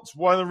result, it's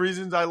one of the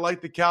reasons I like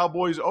the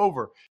Cowboys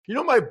over.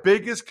 My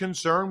biggest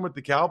concern with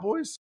the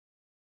Cowboys?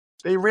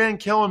 They ran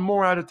Kellen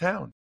Moore out of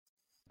town.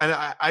 And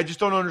I just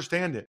don't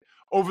understand it.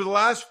 Over the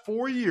last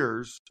 4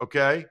 years,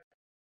 okay,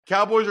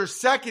 Cowboys are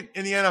second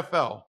in the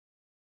NFL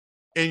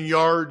in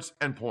yards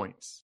and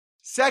points.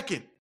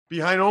 Second,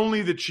 behind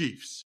only the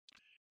Chiefs.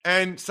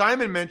 And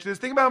Simon mentioned this.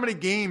 Think about how many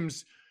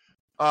games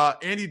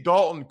Andy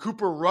Dalton,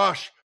 Cooper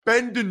Rush,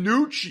 Ben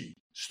DiNucci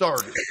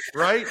started,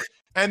 right?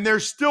 And they're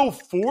still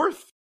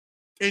fourth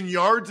in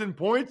yards and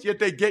points, yet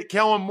they get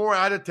Kellen Moore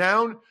out of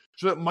town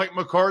so that Mike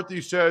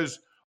McCarthy says,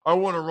 I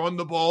want to run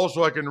the ball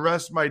so I can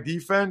rest my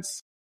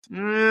defense.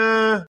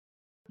 You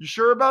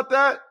sure about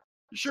that?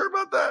 You sure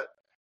about that?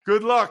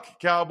 Good luck,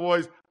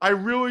 Cowboys. I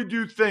really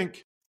do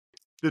think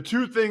the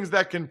two things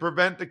that can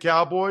prevent the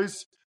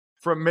Cowboys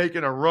from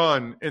making a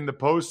run in the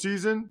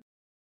postseason,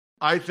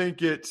 I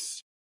think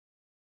it's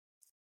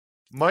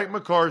Mike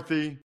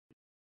McCarthy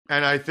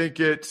and I think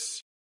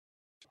it's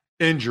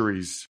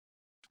injuries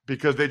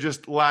because they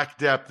just lack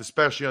depth,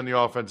 especially on the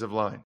offensive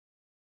line.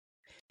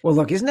 Well,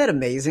 look, isn't that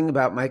amazing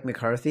about Mike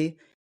McCarthy?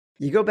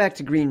 You go back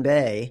to Green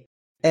Bay,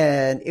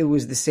 and it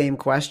was the same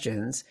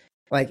questions.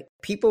 Like,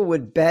 people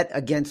would bet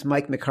against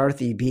Mike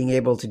McCarthy being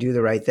able to do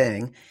the right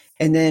thing.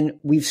 And then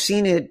we've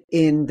seen it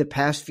in the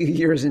past few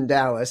years in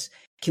Dallas,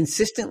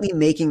 consistently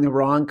making the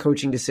wrong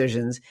coaching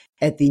decisions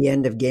at the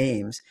end of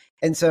games.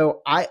 And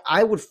so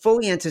I would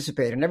fully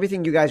anticipate, and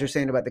everything you guys are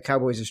saying about the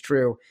Cowboys is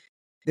true,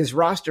 this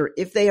roster,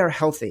 if they are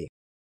healthy,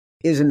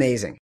 is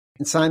amazing.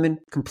 And Simon,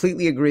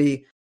 completely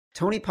agree.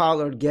 Tony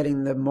Pollard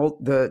getting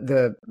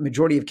the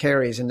majority of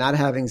carries and not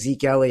having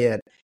Zeke Elliott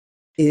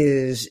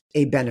is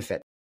a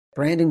benefit.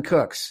 Brandon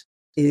Cooks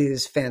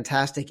is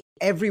fantastic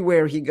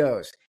everywhere he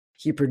goes.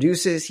 He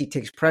produces, he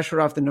takes pressure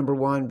off the number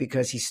one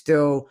because he's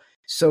still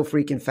so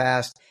freaking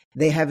fast.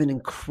 They have an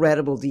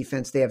incredible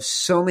defense. They have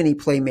so many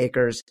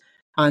playmakers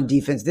on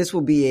defense. This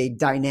will be a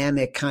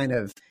dynamic kind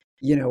of,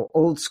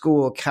 old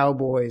school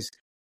Cowboys,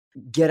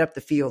 get up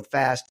the field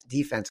fast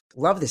defense.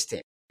 Love this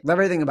team. Love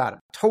everything about them.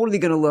 Totally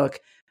going to look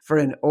for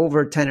an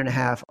over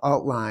 10.5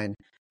 alt line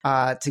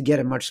to get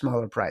a much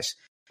smaller price.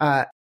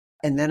 And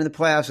then in the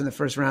playoffs in the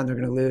first round, they're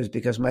going to lose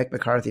because Mike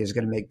McCarthy is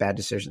going to make bad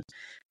decisions.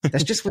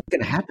 That's just what's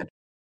going to happen.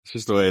 It's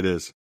just the way it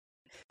is.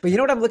 But you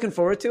know what I'm looking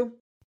forward to?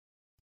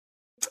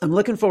 I'm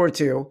looking forward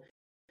to,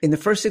 in the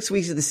first 6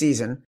 weeks of the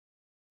season,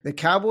 the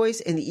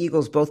Cowboys and the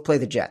Eagles both play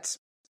the Jets.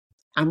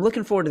 I'm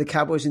looking forward to the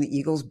Cowboys and the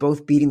Eagles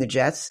both beating the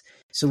Jets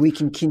so we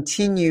can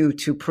continue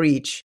to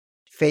preach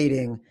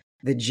fading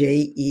the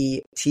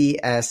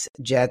Jets,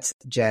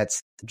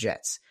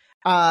 Jets.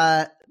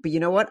 But you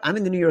know what? I'm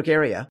in the New York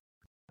area,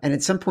 and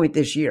at some point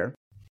this year,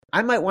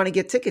 I might want to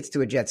get tickets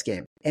to a Jets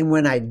game. And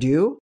when I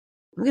do,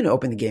 I'm going to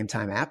open the Game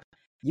Time app.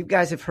 You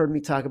guys have heard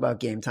me talk about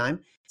Game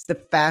Time. It's the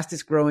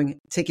fastest growing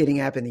ticketing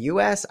app in the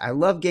U.S. I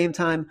love Game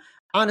Time.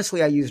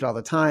 Honestly, I use it all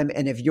the time.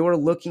 And if you're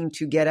looking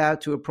to get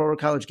out to a pro or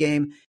college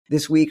game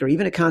this week or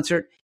even a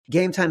concert,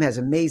 Game Time has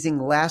amazing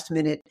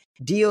last-minute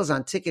deals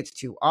on tickets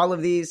to all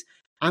of these.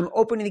 I'm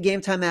opening the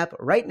Game Time app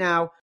right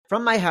now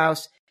from my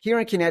house here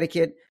in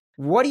Connecticut.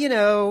 What do you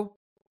know?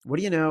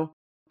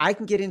 I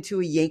can get into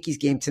a Yankees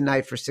game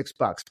tonight for $6.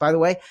 By the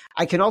way,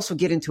 I can also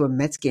get into a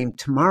Mets game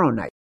tomorrow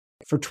night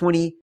for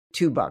 $22.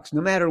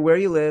 No matter where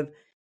you live,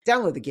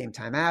 download the Game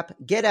Time app,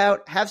 get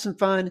out, have some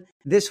fun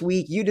this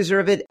week. You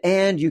deserve it.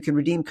 And you can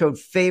redeem code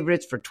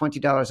FAVORITES for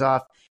 $20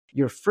 off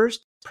your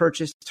first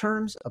purchase.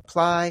 Terms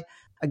apply.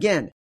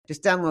 Again,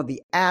 just download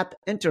the app,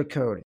 enter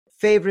code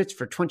FAVORITES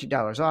for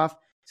 $20 off.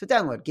 So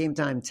download Game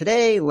Time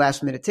today.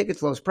 Last minute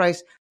tickets, lowest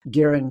price,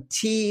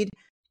 guaranteed.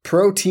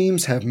 Pro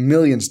teams have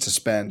millions to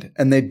spend,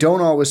 and they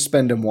don't always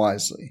spend them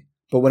wisely.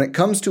 But when it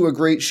comes to a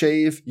great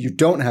shave, you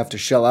don't have to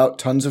shell out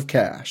tons of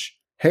cash.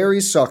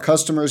 Harry's saw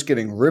customers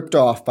getting ripped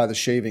off by the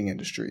shaving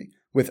industry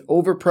with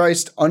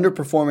overpriced,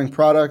 underperforming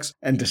products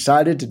and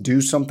decided to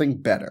do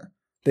something better.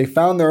 They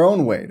found their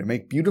own way to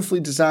make beautifully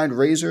designed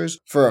razors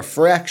for a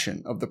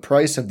fraction of the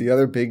price of the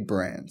other big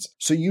brands,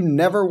 so you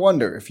never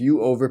wonder if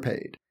you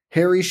overpaid.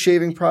 Harry's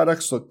shaving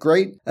products look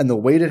great, and the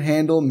weighted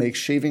handle makes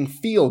shaving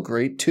feel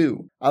great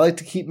too. I like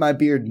to keep my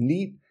beard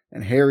neat,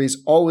 and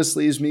Harry's always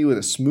leaves me with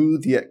a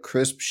smooth yet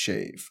crisp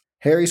shave.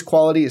 Harry's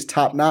quality is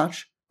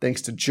top-notch,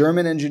 thanks to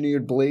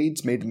German-engineered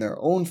blades made in their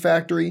own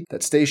factory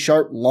that stay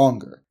sharp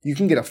longer. You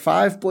can get a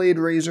 5-blade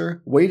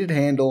razor, weighted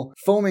handle,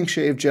 foaming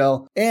shave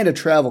gel, and a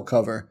travel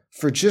cover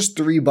for just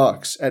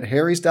 $3 at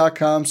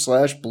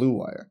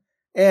harrys.com/bluewire.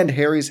 And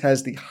Harry's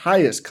has the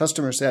highest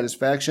customer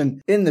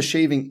satisfaction in the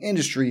shaving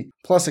industry,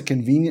 plus a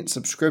convenient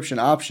subscription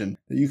option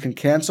that you can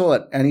cancel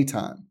at any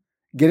time.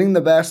 Getting the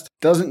best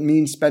doesn't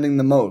mean spending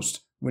the most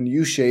when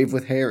you shave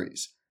with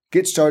Harry's.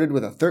 Get started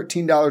with a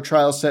 $13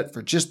 trial set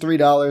for just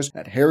 $3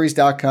 at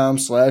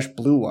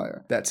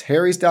harrys.com/bluewire. That's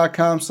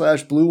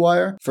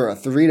harrys.com/bluewire for a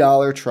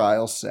 $3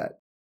 trial set.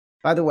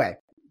 By the way,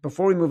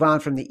 before we move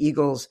on from the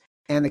Eagles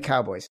and the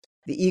Cowboys,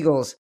 the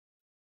Eagles,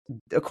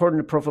 according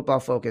to Pro Football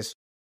Focus,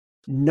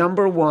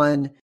 number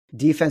one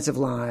defensive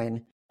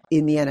line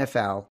in the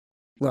NFL.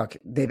 Look,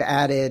 they've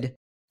added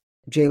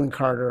Jalen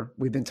Carter.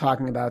 We've been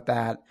talking about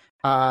that.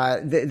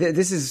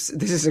 This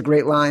is a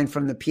great line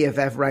from the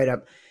PFF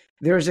write-up.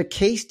 There's a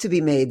case to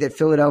be made that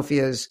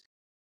Philadelphia's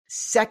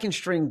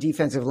second-string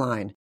defensive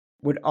line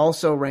would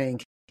also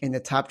rank in the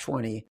top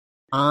 20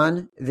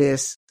 on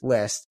this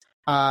list.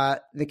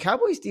 The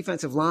Cowboys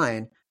defensive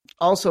line,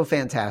 also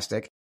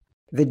fantastic.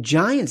 The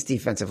Giants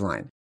defensive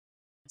line,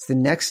 it's the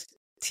next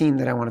team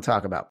that I want to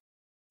talk about.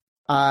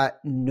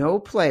 No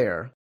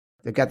player,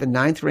 they've got the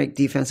 9th ranked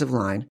defensive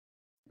line,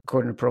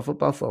 according to Pro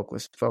Football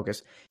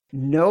Focus.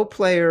 No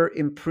player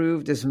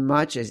improved as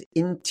much as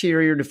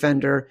interior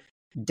defender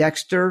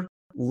Dexter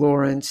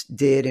Lawrence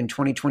did in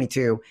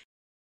 2022,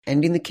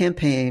 ending the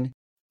campaign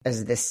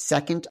as the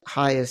 2nd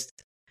highest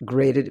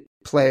graded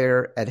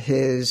player at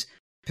his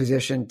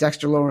position.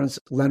 Dexter Lawrence,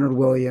 Leonard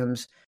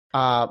Williams,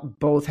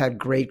 both had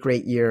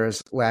great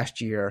years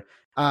last year.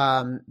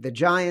 The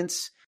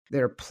Giants,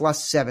 they're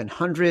plus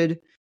 700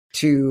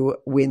 to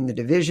win the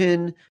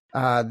division.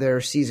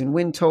 Their season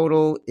win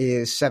total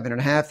is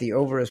 7.5. The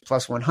over is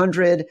plus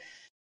 100.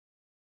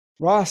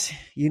 Ross,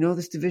 you know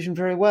this division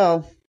very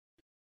well.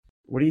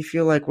 What do you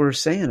feel like we're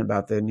saying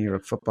about the New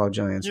York Football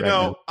Giants right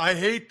now? I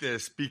hate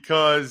this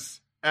because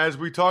as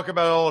we talk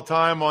about all the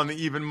time on the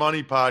Even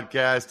Money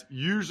podcast,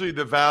 usually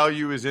the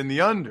value is in the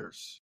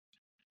unders.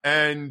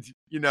 And,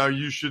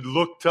 you should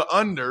look to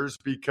unders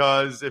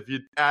because if you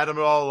add them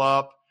all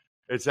up,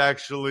 it's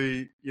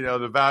actually,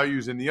 the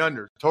value's in the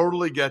unders.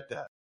 Totally get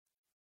that.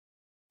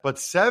 But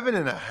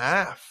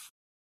 7.5.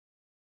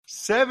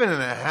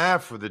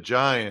 7.5 for the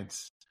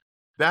Giants.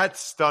 That's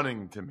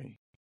stunning to me.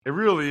 It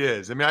really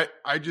is. I mean,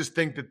 I just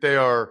think that they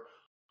are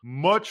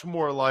much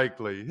more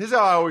likely. Here's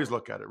how I always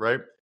look at it, right?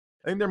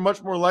 I think they're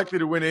much more likely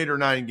to win 8 or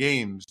 9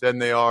 games than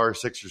they are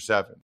 6 or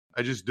 7.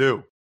 I just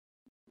do.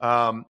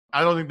 I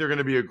don't think they're going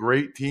to be a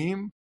great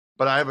team,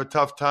 but I have a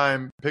tough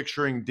time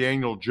picturing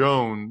Daniel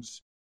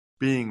Jones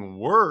being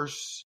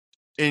worse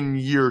in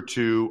year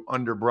 2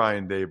 under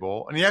Brian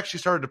Daboll. And he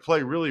actually started to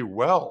play really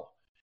well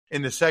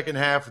in the second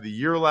half of the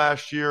year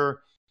last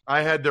year.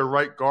 I had their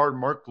right guard,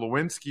 Mark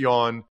Lewinsky,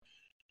 on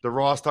the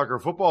Ross Tucker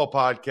Football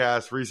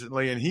podcast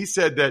recently, and he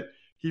said that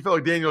he felt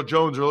like Daniel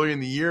Jones early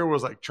in the year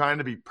was like trying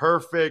to be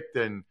perfect,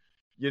 and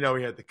he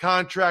had the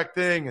contract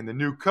thing and the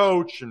new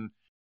coach. And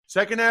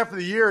second half of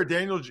the year,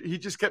 he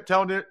just kept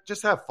telling it,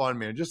 just have fun,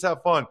 man, just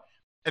have fun.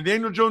 And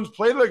Daniel Jones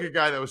played like a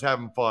guy that was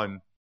having fun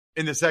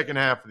in the second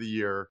half of the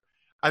year.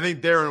 I think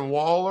Darren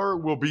Waller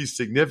will be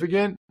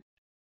significant.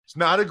 It's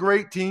not a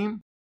great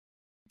team.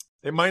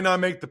 They might not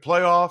make the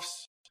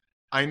playoffs.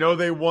 I know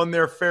they won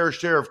their fair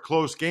share of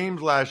close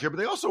games last year, but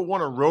they also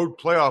won a road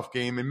playoff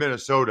game in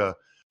Minnesota.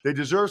 They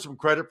deserve some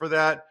credit for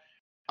that.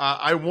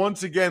 I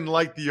once again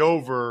like the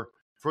over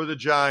for the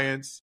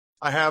Giants.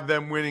 I have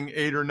them winning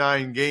 8 or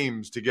 9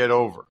 games to get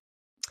over.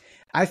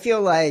 I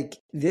feel like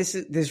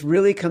this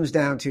really comes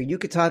down to, you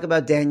could talk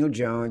about Daniel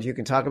Jones, you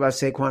can talk about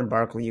Saquon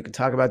Barkley, you can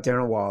talk about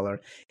Darren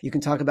Waller, you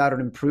can talk about an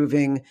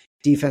improving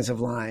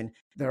defensive line.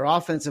 Their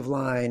offensive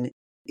line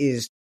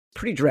is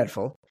pretty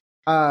dreadful.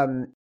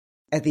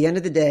 At the end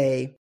of the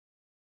day,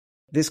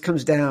 this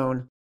comes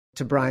down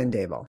to Brian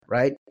Daboll,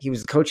 right? He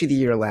was the coach of the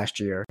year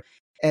last year,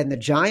 and the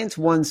Giants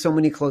won so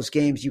many close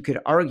games, you could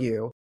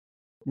argue,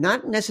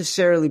 not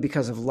necessarily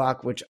because of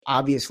luck, which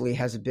obviously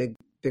has a big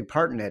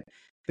part in it,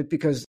 but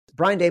because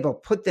Brian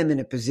Daboll put them in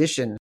a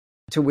position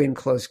to win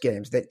close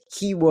games, that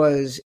he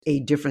was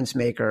a difference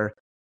maker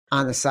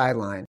on the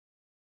sideline.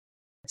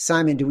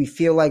 Simon, do we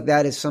feel like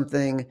that is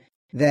something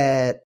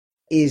that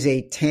is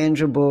a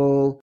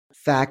tangible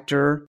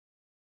factor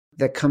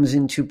that comes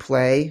into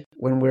play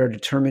when we're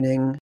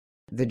determining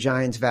the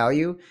Giants'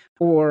 value?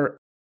 Or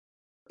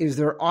is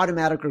there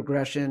automatic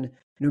regression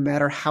no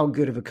matter how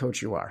good of a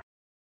coach you are?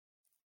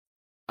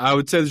 I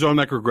would say there's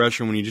automatic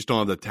regression when you just don't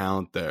have the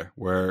talent there,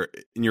 where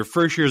in your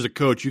first year as a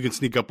coach, you can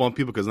sneak up on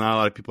people because not a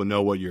lot of people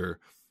know what your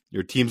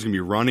team's going to be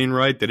running,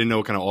 right? They didn't know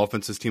what kind of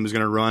offense this team was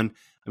going to run.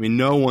 I mean,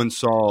 no one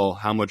saw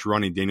how much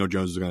running Daniel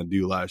Jones was going to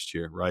do last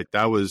year, right?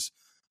 That was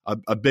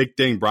a big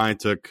thing Brian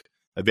took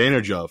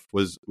advantage of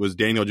was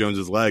Daniel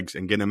Jones's legs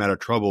and getting him out of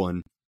trouble.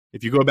 And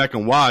if you go back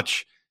and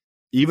watch,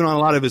 even on a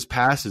lot of his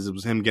passes, it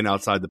was him getting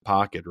outside the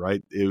pocket,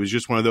 right? It was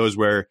just one of those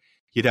where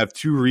he'd have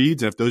 2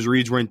 reads, and if those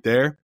reads weren't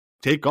there,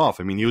 take off.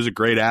 I mean, he was a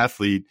great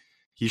athlete.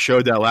 He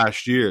showed that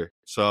last year.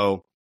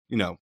 So,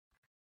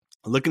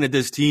 looking at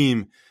this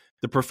team,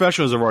 the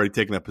professionals have already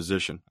taken that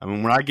position. I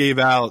mean, when I gave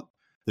out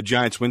the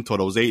Giants win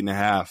total, it was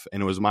 8.5,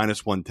 and it was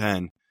minus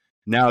 110.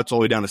 Now it's all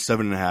the way down to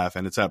 7.5,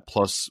 and it's at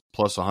plus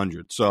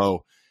 100.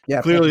 So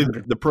yeah, clearly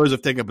the pros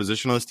have taken a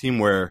position on this team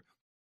where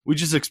we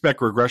just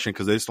expect regression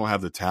because they just don't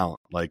have the talent.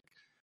 Like,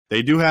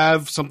 they do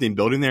have something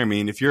building there. I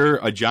mean, if you're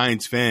a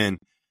Giants fan,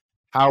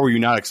 how were you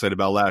not excited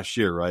about last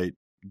year, right?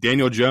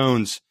 Daniel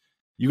Jones,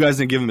 you guys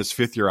didn't give him his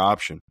 5th-year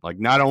option. Like,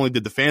 not only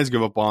did the fans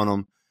give up on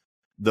him,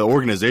 the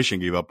organization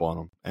gave up on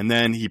him. And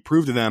then he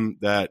proved to them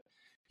that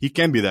he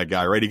can be that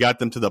guy, right? He got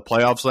them to the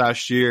playoffs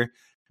last year.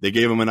 They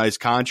gave him a nice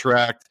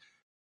contract.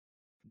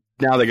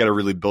 Now they got to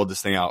really build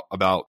this thing out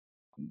about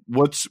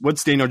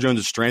what's Daniel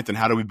Jones' strength and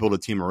how do we build a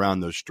team around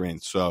those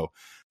strengths. So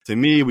to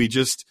me, we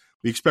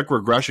expect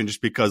regression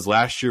just because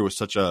last year was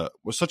such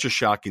a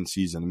shocking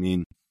season. I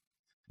mean,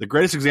 the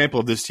greatest example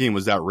of this team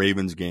was that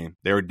Ravens game.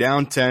 They were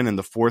down 10 in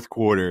the 4th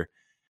quarter,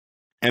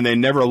 and they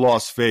never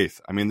lost faith.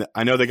 I mean,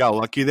 I know they got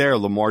lucky there.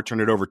 Lamar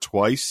turned it over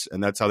twice,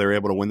 and that's how they were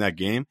able to win that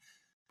game.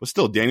 But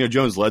still, Daniel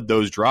Jones led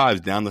those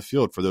drives down the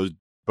field for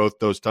both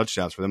those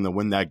touchdowns for them to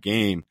win that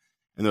game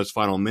in those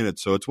final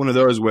minutes. So it's one of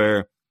those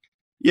where,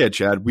 yeah,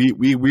 Chad,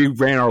 we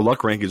ran our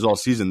luck rankings all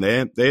season.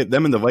 Them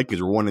and the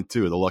Vikings were 1 and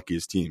 2 of the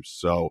luckiest teams.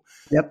 So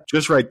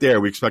just right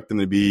there, we expect them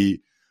to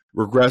be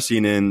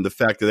regressing in the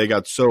fact that they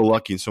got so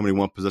lucky in so many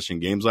one-possession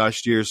games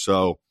last year.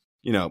 So,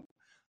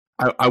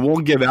 I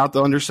won't give out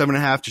the under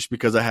 7.5 just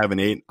because I have an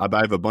 8. I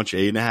have a bunch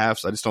of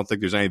 8.5s. I just don't think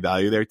there's any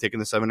value there taking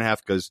the 7.5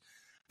 because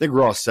I think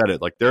we're all set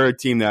it. Like, they're a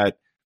team that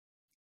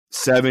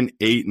 7,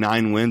 8,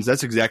 9 wins.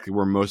 That's exactly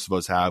where most of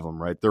us have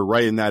them, right? They're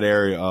right in that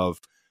area of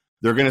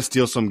they're going to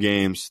steal some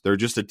games. They're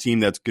just a team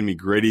that's going to be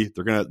gritty.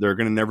 They're going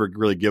to never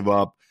really give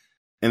up,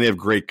 and they have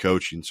great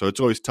coaching. So it's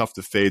always tough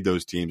to fade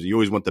those teams. You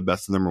always want the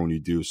best of them when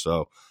you do.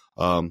 So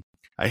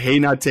I hate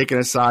not taking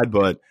a side,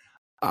 but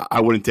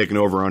I wouldn't take an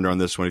over-under on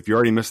this one. If you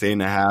already missed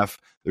 8.5,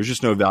 there's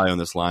just no value on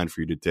this line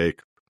for you to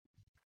take.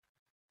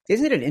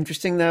 Isn't it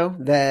interesting, though,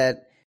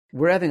 that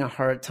we're having a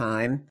hard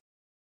time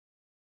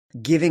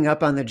giving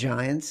up on the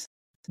Giants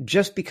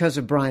just because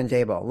of Brian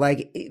Daboll?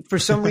 Like, for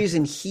some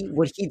reason,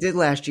 what he did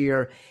last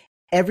year,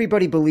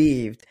 everybody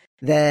believed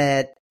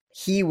that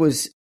he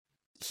was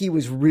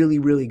really,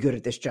 really good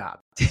at this job.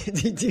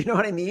 Do you know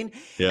what I mean?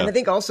 Yeah. And I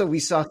think also we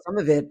saw some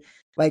of it,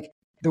 like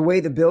the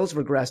way the Bills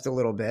regressed a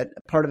little bit.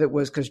 Part of it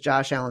was because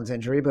Josh Allen's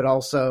injury, but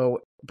also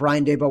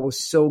Brian Daboll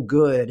was so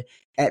good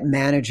at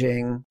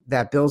managing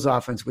that Bills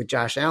offense with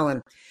Josh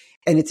Allen.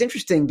 And it's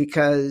interesting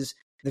because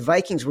the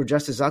Vikings were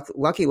just as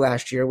lucky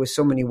last year with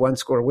so many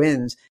one-score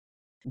wins.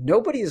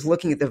 Nobody is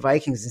looking at the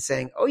Vikings and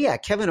saying, oh, yeah,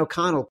 Kevin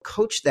O'Connell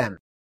coached them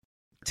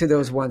to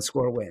those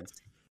one-score wins.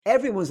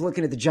 Everyone's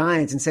looking at the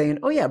Giants and saying,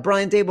 oh, yeah,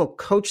 Brian Daboll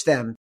coached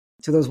them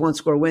to those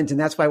one-score wins. And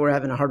that's why we're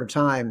having a harder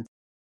time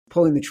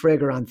pulling the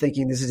trigger on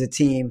thinking this is a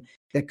team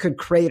that could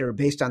crater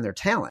based on their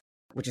talent,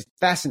 which is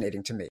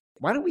fascinating to me.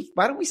 Why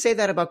don't we say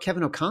that about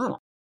Kevin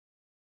O'Connell?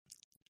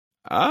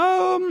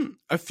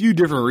 A few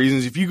different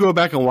reasons. If you go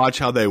back and watch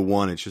how they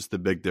won, it's just a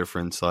big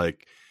difference.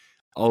 Like,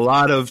 a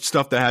lot of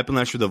stuff that happened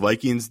last year, the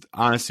Vikings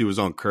honestly was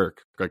on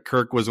Kirk. Like,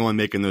 Kirk was the one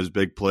making those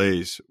big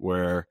plays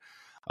where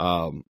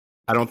I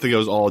don't think it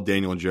was all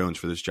Daniel Jones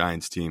for this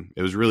Giants team.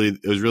 It was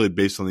really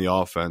based on the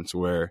offense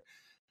where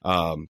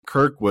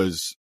Kirk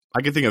was.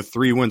 I can think of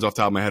 3 wins off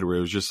the top of my head where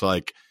it was just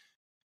like,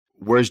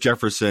 where's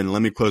Jefferson?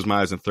 Let me close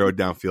my eyes and throw it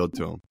downfield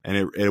to him.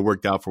 And it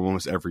worked out for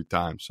almost every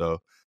time. So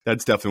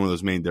that's definitely one of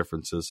those main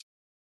differences.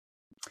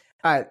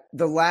 All right.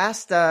 The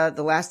last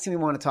team we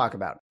want to talk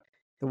about,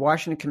 the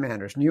Washington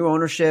Commanders. New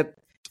ownership.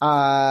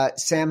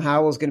 Sam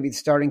Howell is going to be the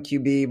starting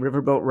QB.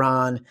 Riverboat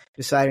Ron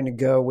deciding to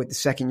go with the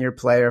second-year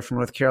player from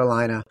North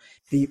Carolina.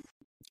 The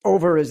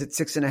over is at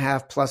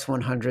 6.5 plus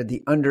 100.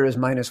 The under is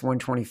minus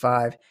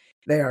 125.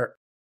 They are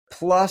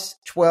plus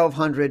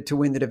 1,200 to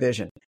win the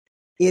division.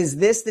 Is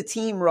this the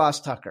team, Ross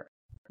Tucker,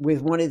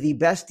 with one of the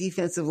best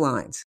defensive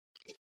lines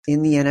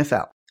in the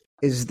NFL?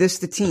 Is this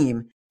the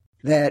team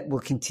that will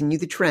continue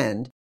the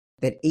trend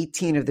that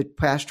 18 of the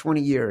past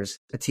 20 years,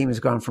 a team has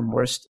gone from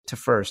worst to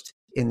first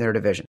in their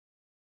division?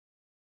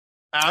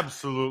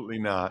 Absolutely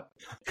not.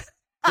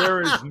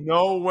 There is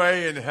no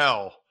way in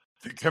hell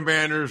the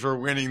Commanders are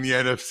winning the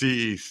NFC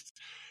East.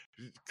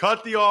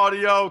 Cut the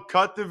audio,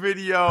 cut the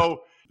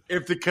video.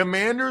 If the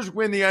Commanders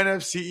win the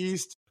NFC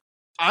East,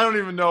 I don't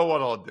even know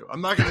what I'll do. I'm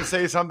not going to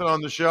say something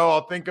on the show.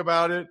 I'll think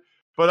about it,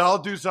 but I'll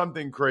do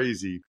something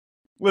crazy.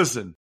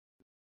 Listen,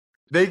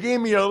 they gave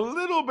me a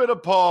little bit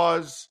of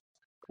pause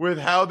with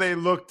how they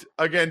looked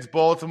against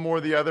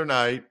Baltimore the other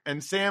night,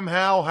 and Sam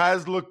Howell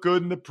has looked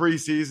good in the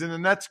preseason,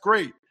 and that's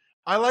great.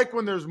 I like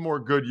when there's more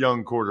good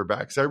young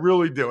quarterbacks. I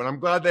really do, and I'm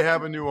glad they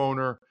have a new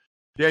owner.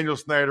 Daniel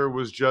Snyder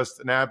was just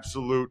an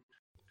absolute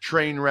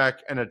train wreck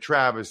and a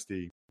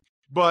travesty.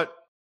 But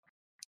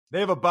they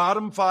have a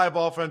bottom 5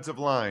 offensive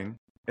line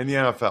in the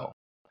NFL.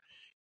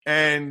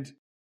 And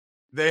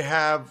they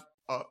have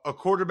a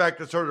quarterback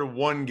that started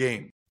 1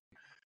 game.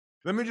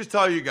 Let me just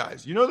tell you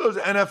guys, you know those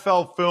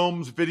NFL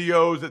films,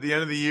 videos at the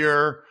end of the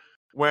year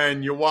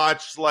when you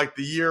watch like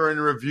the year in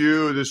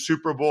review, the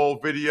Super Bowl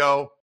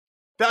video?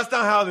 That's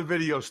not how the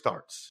video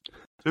starts.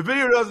 The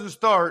video doesn't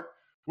start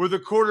with a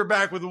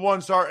quarterback with a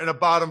 1 start and a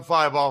bottom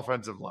 5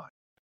 offensive line.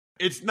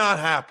 It's not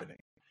happening.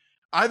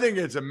 I think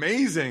it's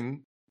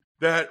amazing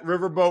that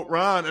Riverboat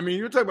Ron, I mean,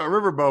 you're talking about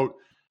Riverboat,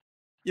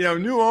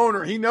 new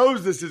owner, he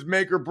knows this is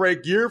make or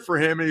break year for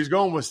him, and he's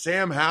going with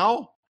Sam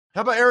Howell.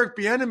 How about Eric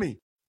Bieniemy?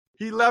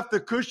 He left the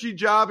cushy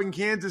job in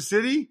Kansas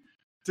City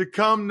to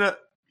come to,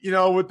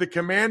 with the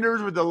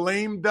Commanders with a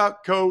lame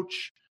duck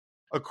coach,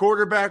 a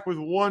quarterback with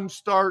 1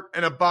 start,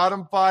 and a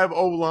bottom 5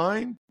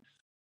 O-line.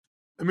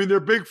 I mean,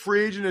 their big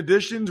free agent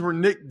additions were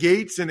Nick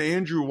Gates and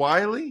Andrew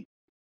Wiley.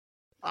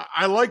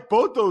 I like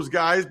both those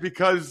guys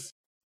because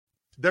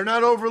they're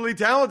not overly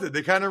talented.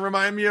 They kind of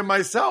remind me of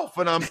myself,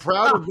 and I'm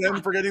proud of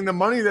them for getting the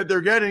money that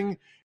they're getting,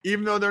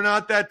 even though they're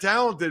not that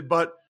talented.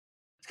 But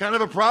it's kind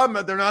of a problem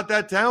that they're not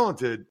that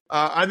talented.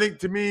 I think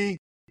to me,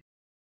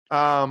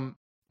 I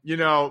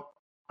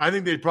I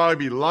think they'd probably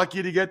be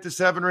lucky to get to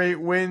 7 or 8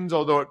 wins,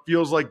 although it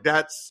feels like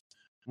that's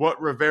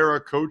what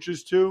Rivera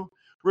coaches to.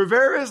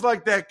 Rivera is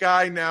like that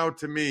guy now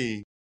to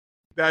me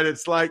that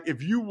it's like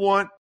if you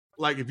want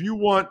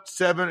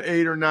 7,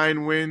 8, or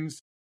 9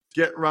 wins,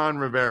 get Ron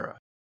Rivera.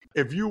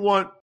 If you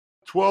want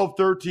 12,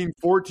 13,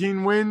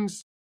 14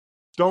 wins,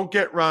 don't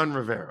get Ron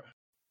Rivera.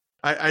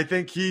 I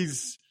think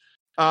he's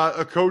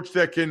a coach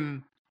that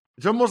can –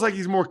 it's almost like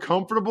he's more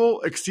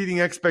comfortable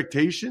exceeding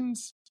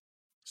expectations.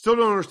 Still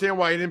don't understand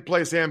why he didn't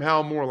play Sam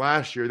Howell more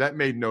last year. That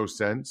made no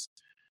sense.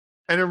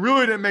 And it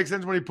really didn't make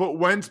sense when he put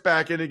Wentz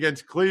back in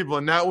against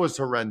Cleveland. That was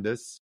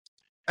horrendous.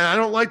 And I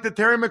don't like that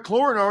Terry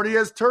McLaurin already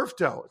has turf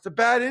toe. It's a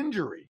bad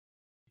injury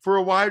for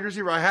a wide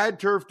receiver. I had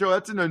turf toe.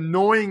 That's an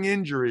annoying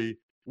injury.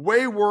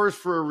 Way worse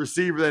for a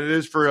receiver than it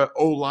is for an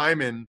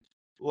O-lineman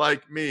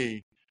like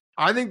me.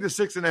 I think the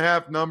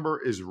 6.5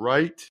 number is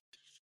right.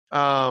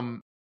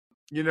 Howell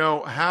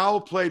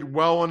played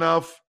well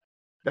enough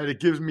that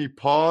it gives me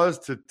pause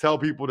to tell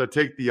people to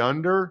take the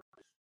under.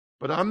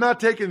 But I'm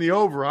not taking the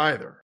over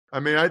either. I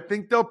mean, I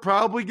think they'll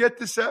probably get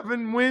to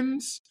 7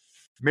 wins,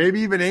 maybe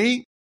even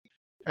 8.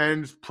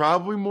 And it's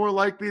probably more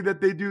likely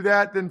that they do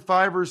that than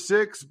 5 or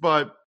 6.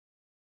 But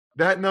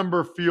that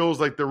number feels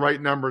like the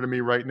right number to me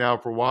right now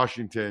for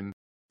Washington.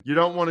 You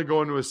don't want to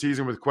go into a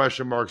season with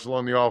question marks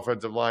along the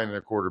offensive line and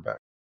a quarterback.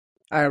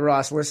 All right,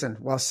 Ross, listen.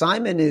 While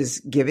Simon is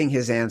giving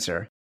his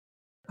answer,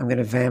 I'm going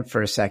to vamp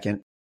for a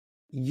second.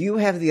 You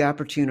have the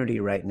opportunity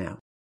right now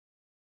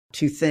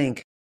to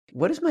think,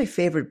 what is my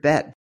favorite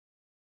bet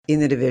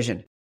in the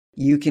division?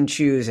 You can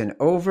choose an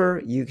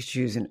over, you can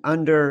choose an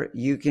under,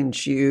 you can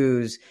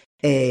choose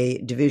a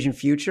division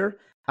future.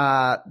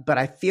 But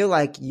I feel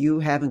like you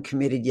haven't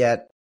committed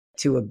yet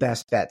to a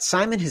best bet.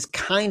 Simon has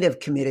kind of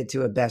committed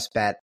to a best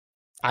bet.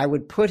 I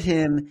would put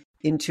him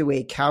into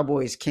a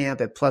Cowboys camp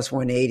at plus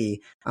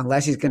 180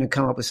 unless he's going to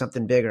come up with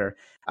something bigger.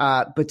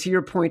 But to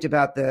your point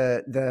about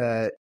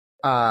the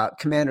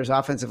Commanders'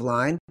 offensive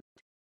line,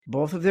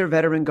 both of their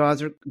veteran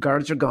guards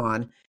are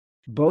gone.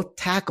 Both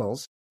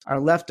tackles are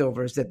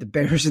leftovers that the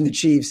Bears and the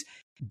Chiefs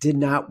did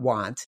not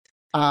want.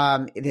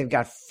 They've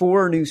got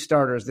 4 new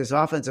starters. This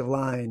offensive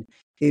line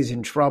is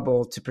in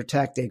trouble to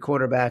protect a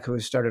quarterback who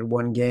has started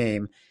 1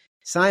 game.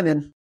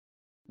 Simon,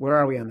 where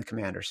are we on the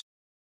Commanders?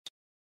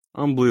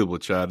 Unbelievable,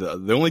 Chad.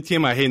 The only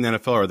team I hate in the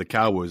NFL are the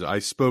Cowboys. I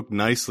spoke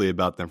nicely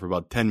about them for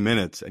about 10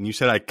 minutes, and you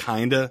said I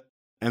kinda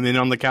am in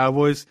on the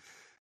Cowboys.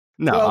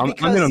 No,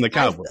 I'm in on the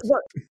Cowboys.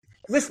 Look,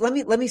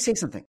 listen, let me say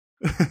something.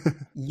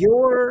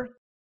 You're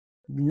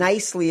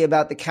nicely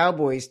about the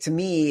Cowboys. To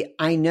me,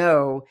 I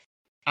know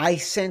I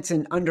sense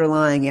an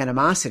underlying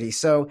animosity.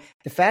 So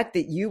the fact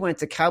that you went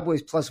to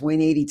Cowboys plus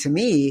 180 to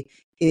me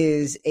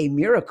is a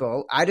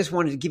miracle. I just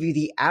wanted to give you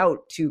the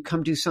out to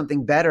come do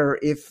something better.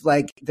 If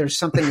like there's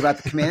something about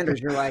the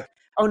Commanders, you're like,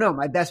 oh no,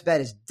 my best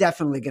bet is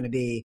definitely going to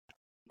be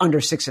under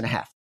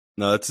 6.5.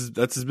 No,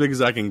 that's as big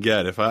as I can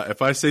get. If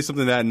I say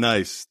something that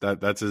nice,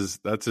 that's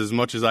as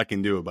much as I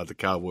can do about the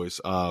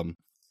Cowboys.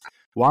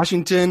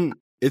 Washington,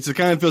 it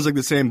kind of feels like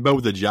the same boat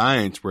with the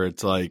Giants, where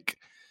it's like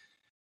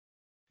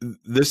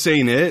this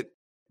ain't it,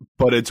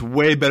 but it's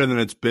way better than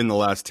it's been the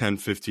last 10,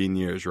 15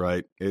 years,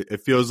 right?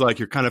 It feels like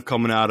you're kind of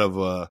coming out of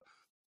a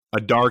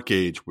dark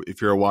age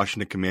if you're a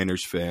Washington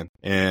Commanders fan.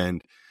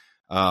 And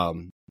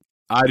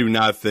I do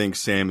not think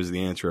Sam is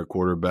the answer at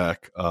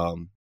quarterback.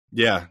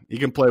 Yeah, he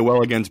can play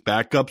well against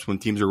backups when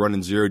teams are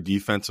running zero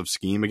defensive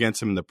scheme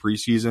against him in the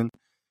preseason.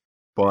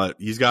 But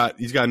he's got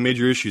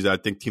major issues that I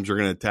think teams are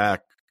going to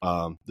attack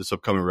this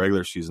upcoming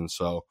regular season.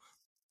 So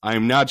I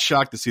am not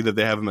shocked to see that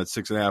they have him at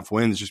 6.5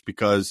 wins just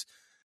because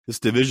this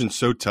division's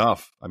so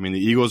tough. I mean, the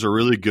Eagles are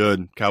really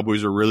good.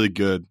 Cowboys are really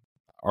good.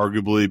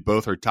 Arguably,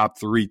 both are top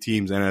 3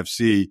 teams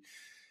NFC. And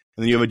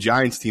then you have a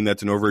Giants team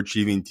that's an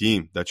overachieving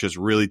team that's just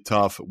really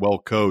tough, well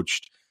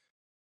coached.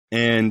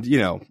 And,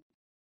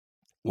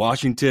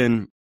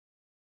 Washington,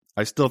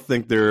 I still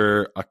think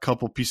they're a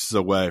couple pieces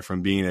away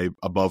from being a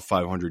above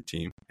 500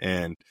 team.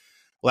 And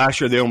last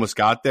year they almost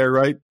got there,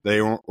 right?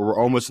 They were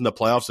almost in the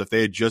playoffs. If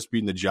they had just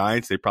beaten the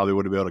Giants, they probably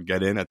would have been able to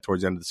get in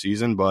towards the end of the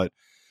season. But,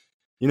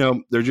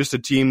 they're just a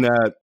team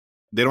that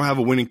they don't have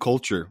a winning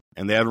culture,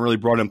 and they haven't really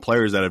brought in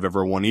players that have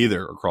ever won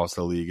either across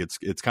the league.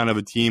 It's kind of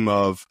a team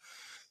of,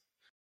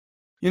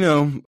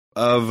 guys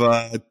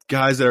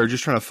that are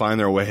just trying to find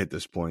their way at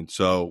this point.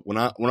 So when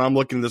I'm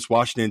looking at this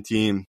Washington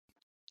team,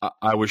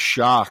 I was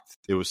shocked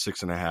it was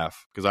 6.5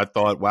 because I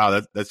thought,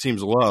 wow, that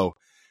seems low.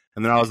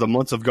 And then as the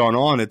months have gone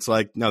on, it's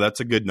like, no,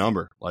 that's a good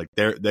number. Like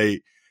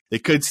they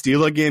could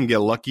steal a game, get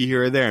lucky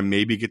here or there, and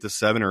maybe get to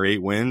 7 or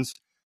 8 wins.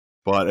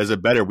 But as a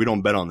bettor, we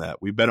don't bet on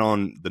that. We bet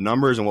on the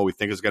numbers and what we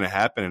think is going to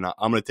happen. And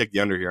I'm going to take the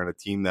under here on a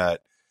team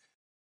that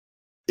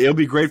it'll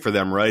be great for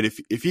them, right?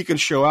 If he can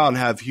show out and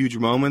have huge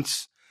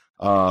moments,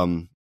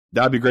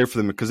 that'd be great for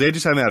them because they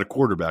just haven't had a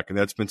quarterback, and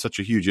that's been such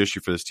a huge issue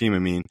for this team. I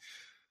mean,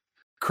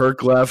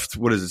 Kirk left,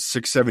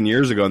 6-7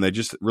 years ago, and they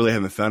just really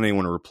haven't found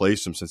anyone to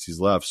replace him since he's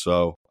left.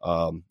 So,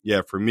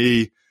 for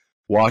me,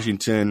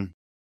 Washington,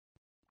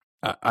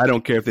 I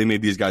don't care if they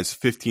made these guys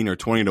 15 or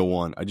 20 to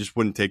 1. I just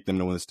wouldn't take them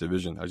to win this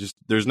division.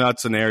 There's not a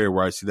scenario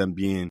where I see them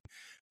being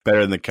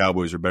better than the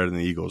Cowboys or better than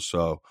the Eagles.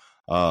 So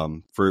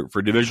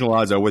for divisional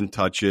odds, I wouldn't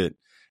touch it.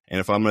 And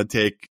if I'm going to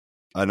take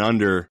an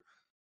under,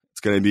 it's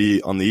going to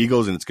be on the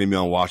Eagles and it's going to be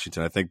on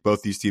Washington. I think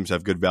both these teams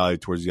have good value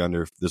towards the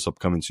under this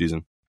upcoming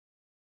season.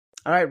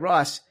 All right,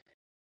 Ross,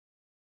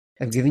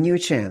 I've given you a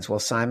chance while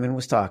Simon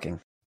was talking.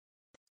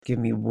 Give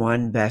me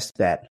one best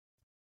bet.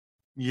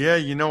 Yeah,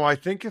 I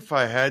think if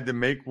I had to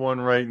make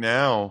one right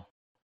now,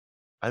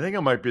 I think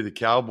it might be the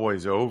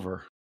Cowboys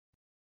over.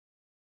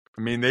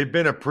 I mean, they've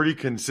been a pretty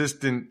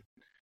consistent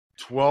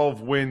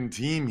 12-win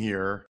team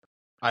here.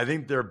 I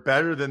think they're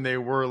better than they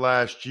were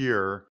last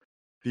year.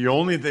 The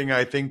only thing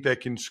I think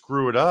that can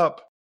screw it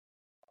up,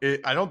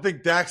 I don't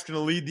think Dak's going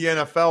to lead the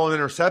NFL in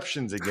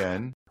interceptions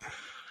again.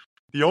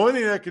 The only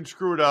thing that can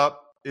screw it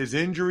up is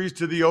injuries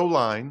to the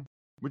O-line,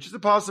 which is a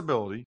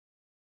possibility.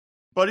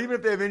 But even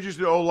if they have injuries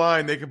to the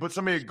O-line, they can put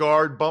somebody at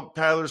guard, bump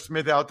Tyler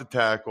Smith out to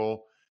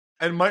tackle,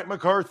 and Mike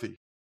McCarthy.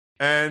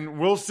 And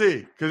we'll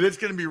see, because it's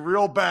going to be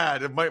real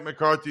bad if Mike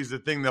McCarthy's the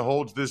thing that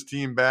holds this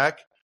team back.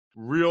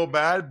 Real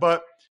bad.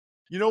 But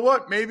you know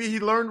what? Maybe he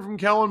learned from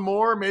Kellen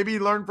Moore. Maybe he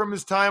learned from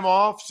his time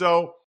off.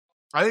 So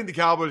I think the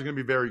Cowboys are going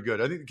to be very good.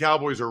 I think the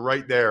Cowboys are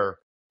right there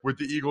with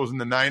the Eagles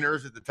and the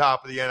Niners at the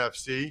top of the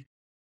NFC.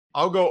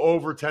 I'll go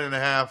over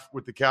 10.5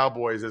 with the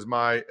Cowboys as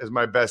my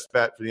best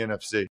bet for the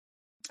NFC.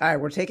 All right,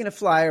 we're taking a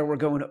flyer. We're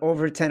going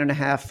over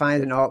 10.5.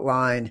 Find an alt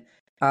line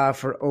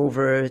for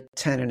over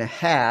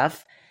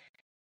 10.5.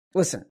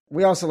 Listen,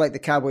 we also like the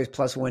Cowboys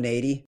plus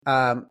 180.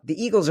 The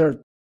Eagles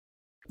are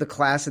the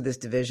class of this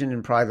division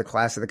and probably the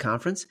class of the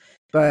conference,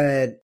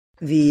 but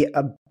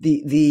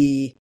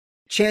the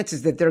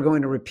chances that they're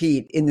going to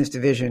repeat in this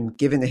division,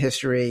 given the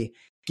history,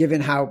 given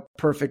how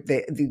perfect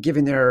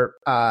given their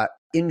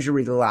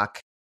injury luck,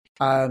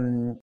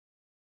 the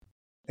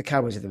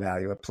Cowboys are the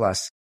value at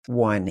plus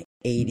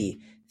 180.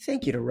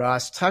 Thank you to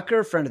Ross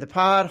Tucker, friend of the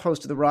pod,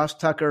 host of the Ross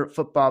Tucker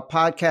Football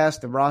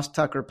Podcast, the Ross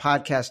Tucker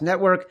Podcast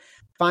Network.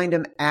 Find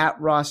him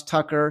at Ross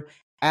Tucker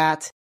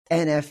at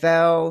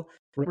NFL.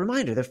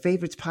 Reminder, the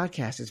Favorites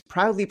Podcast is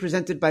proudly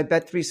presented by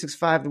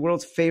Bet365, the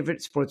world's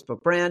favorite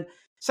sportsbook brand.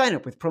 Sign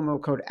up with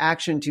promo code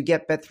ACTION to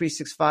get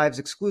Bet365's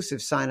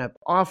exclusive sign-up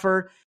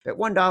offer. Bet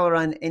 $1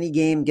 on any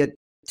game, get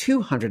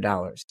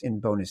 $200 in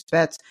bonus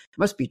bets.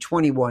 Must be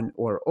 21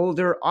 or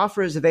older.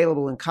 Offer is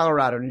available in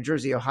Colorado, New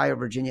Jersey, Ohio,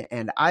 Virginia,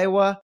 and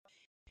Iowa.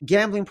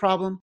 Gambling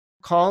problem?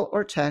 Call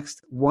or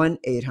text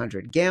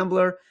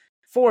 1-800-GAMBLER.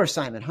 For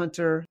Simon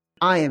Hunter,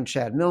 I am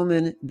Chad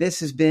Millman. This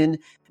has been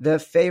the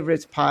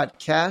Favorites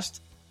Podcast,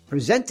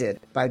 presented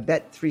by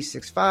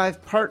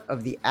Bet365, part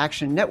of the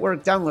Action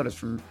Network. Download us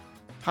from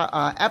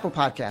Apple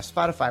Podcasts,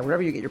 Spotify,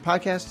 wherever you get your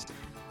podcasts.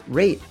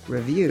 Rate,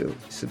 review,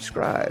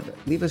 subscribe,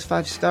 leave us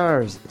 5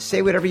 stars,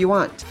 say whatever you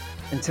want.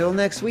 Until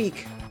next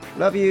week,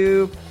 love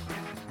you.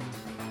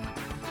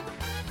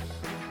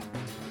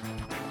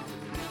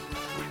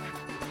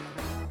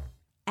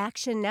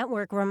 Action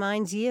Network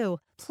reminds you,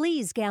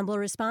 please gamble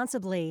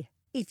responsibly.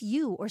 If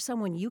you or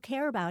someone you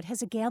care about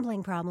has a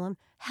gambling problem,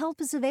 help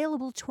is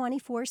available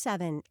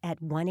 24/7 at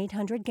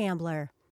 1-800-GAMBLER.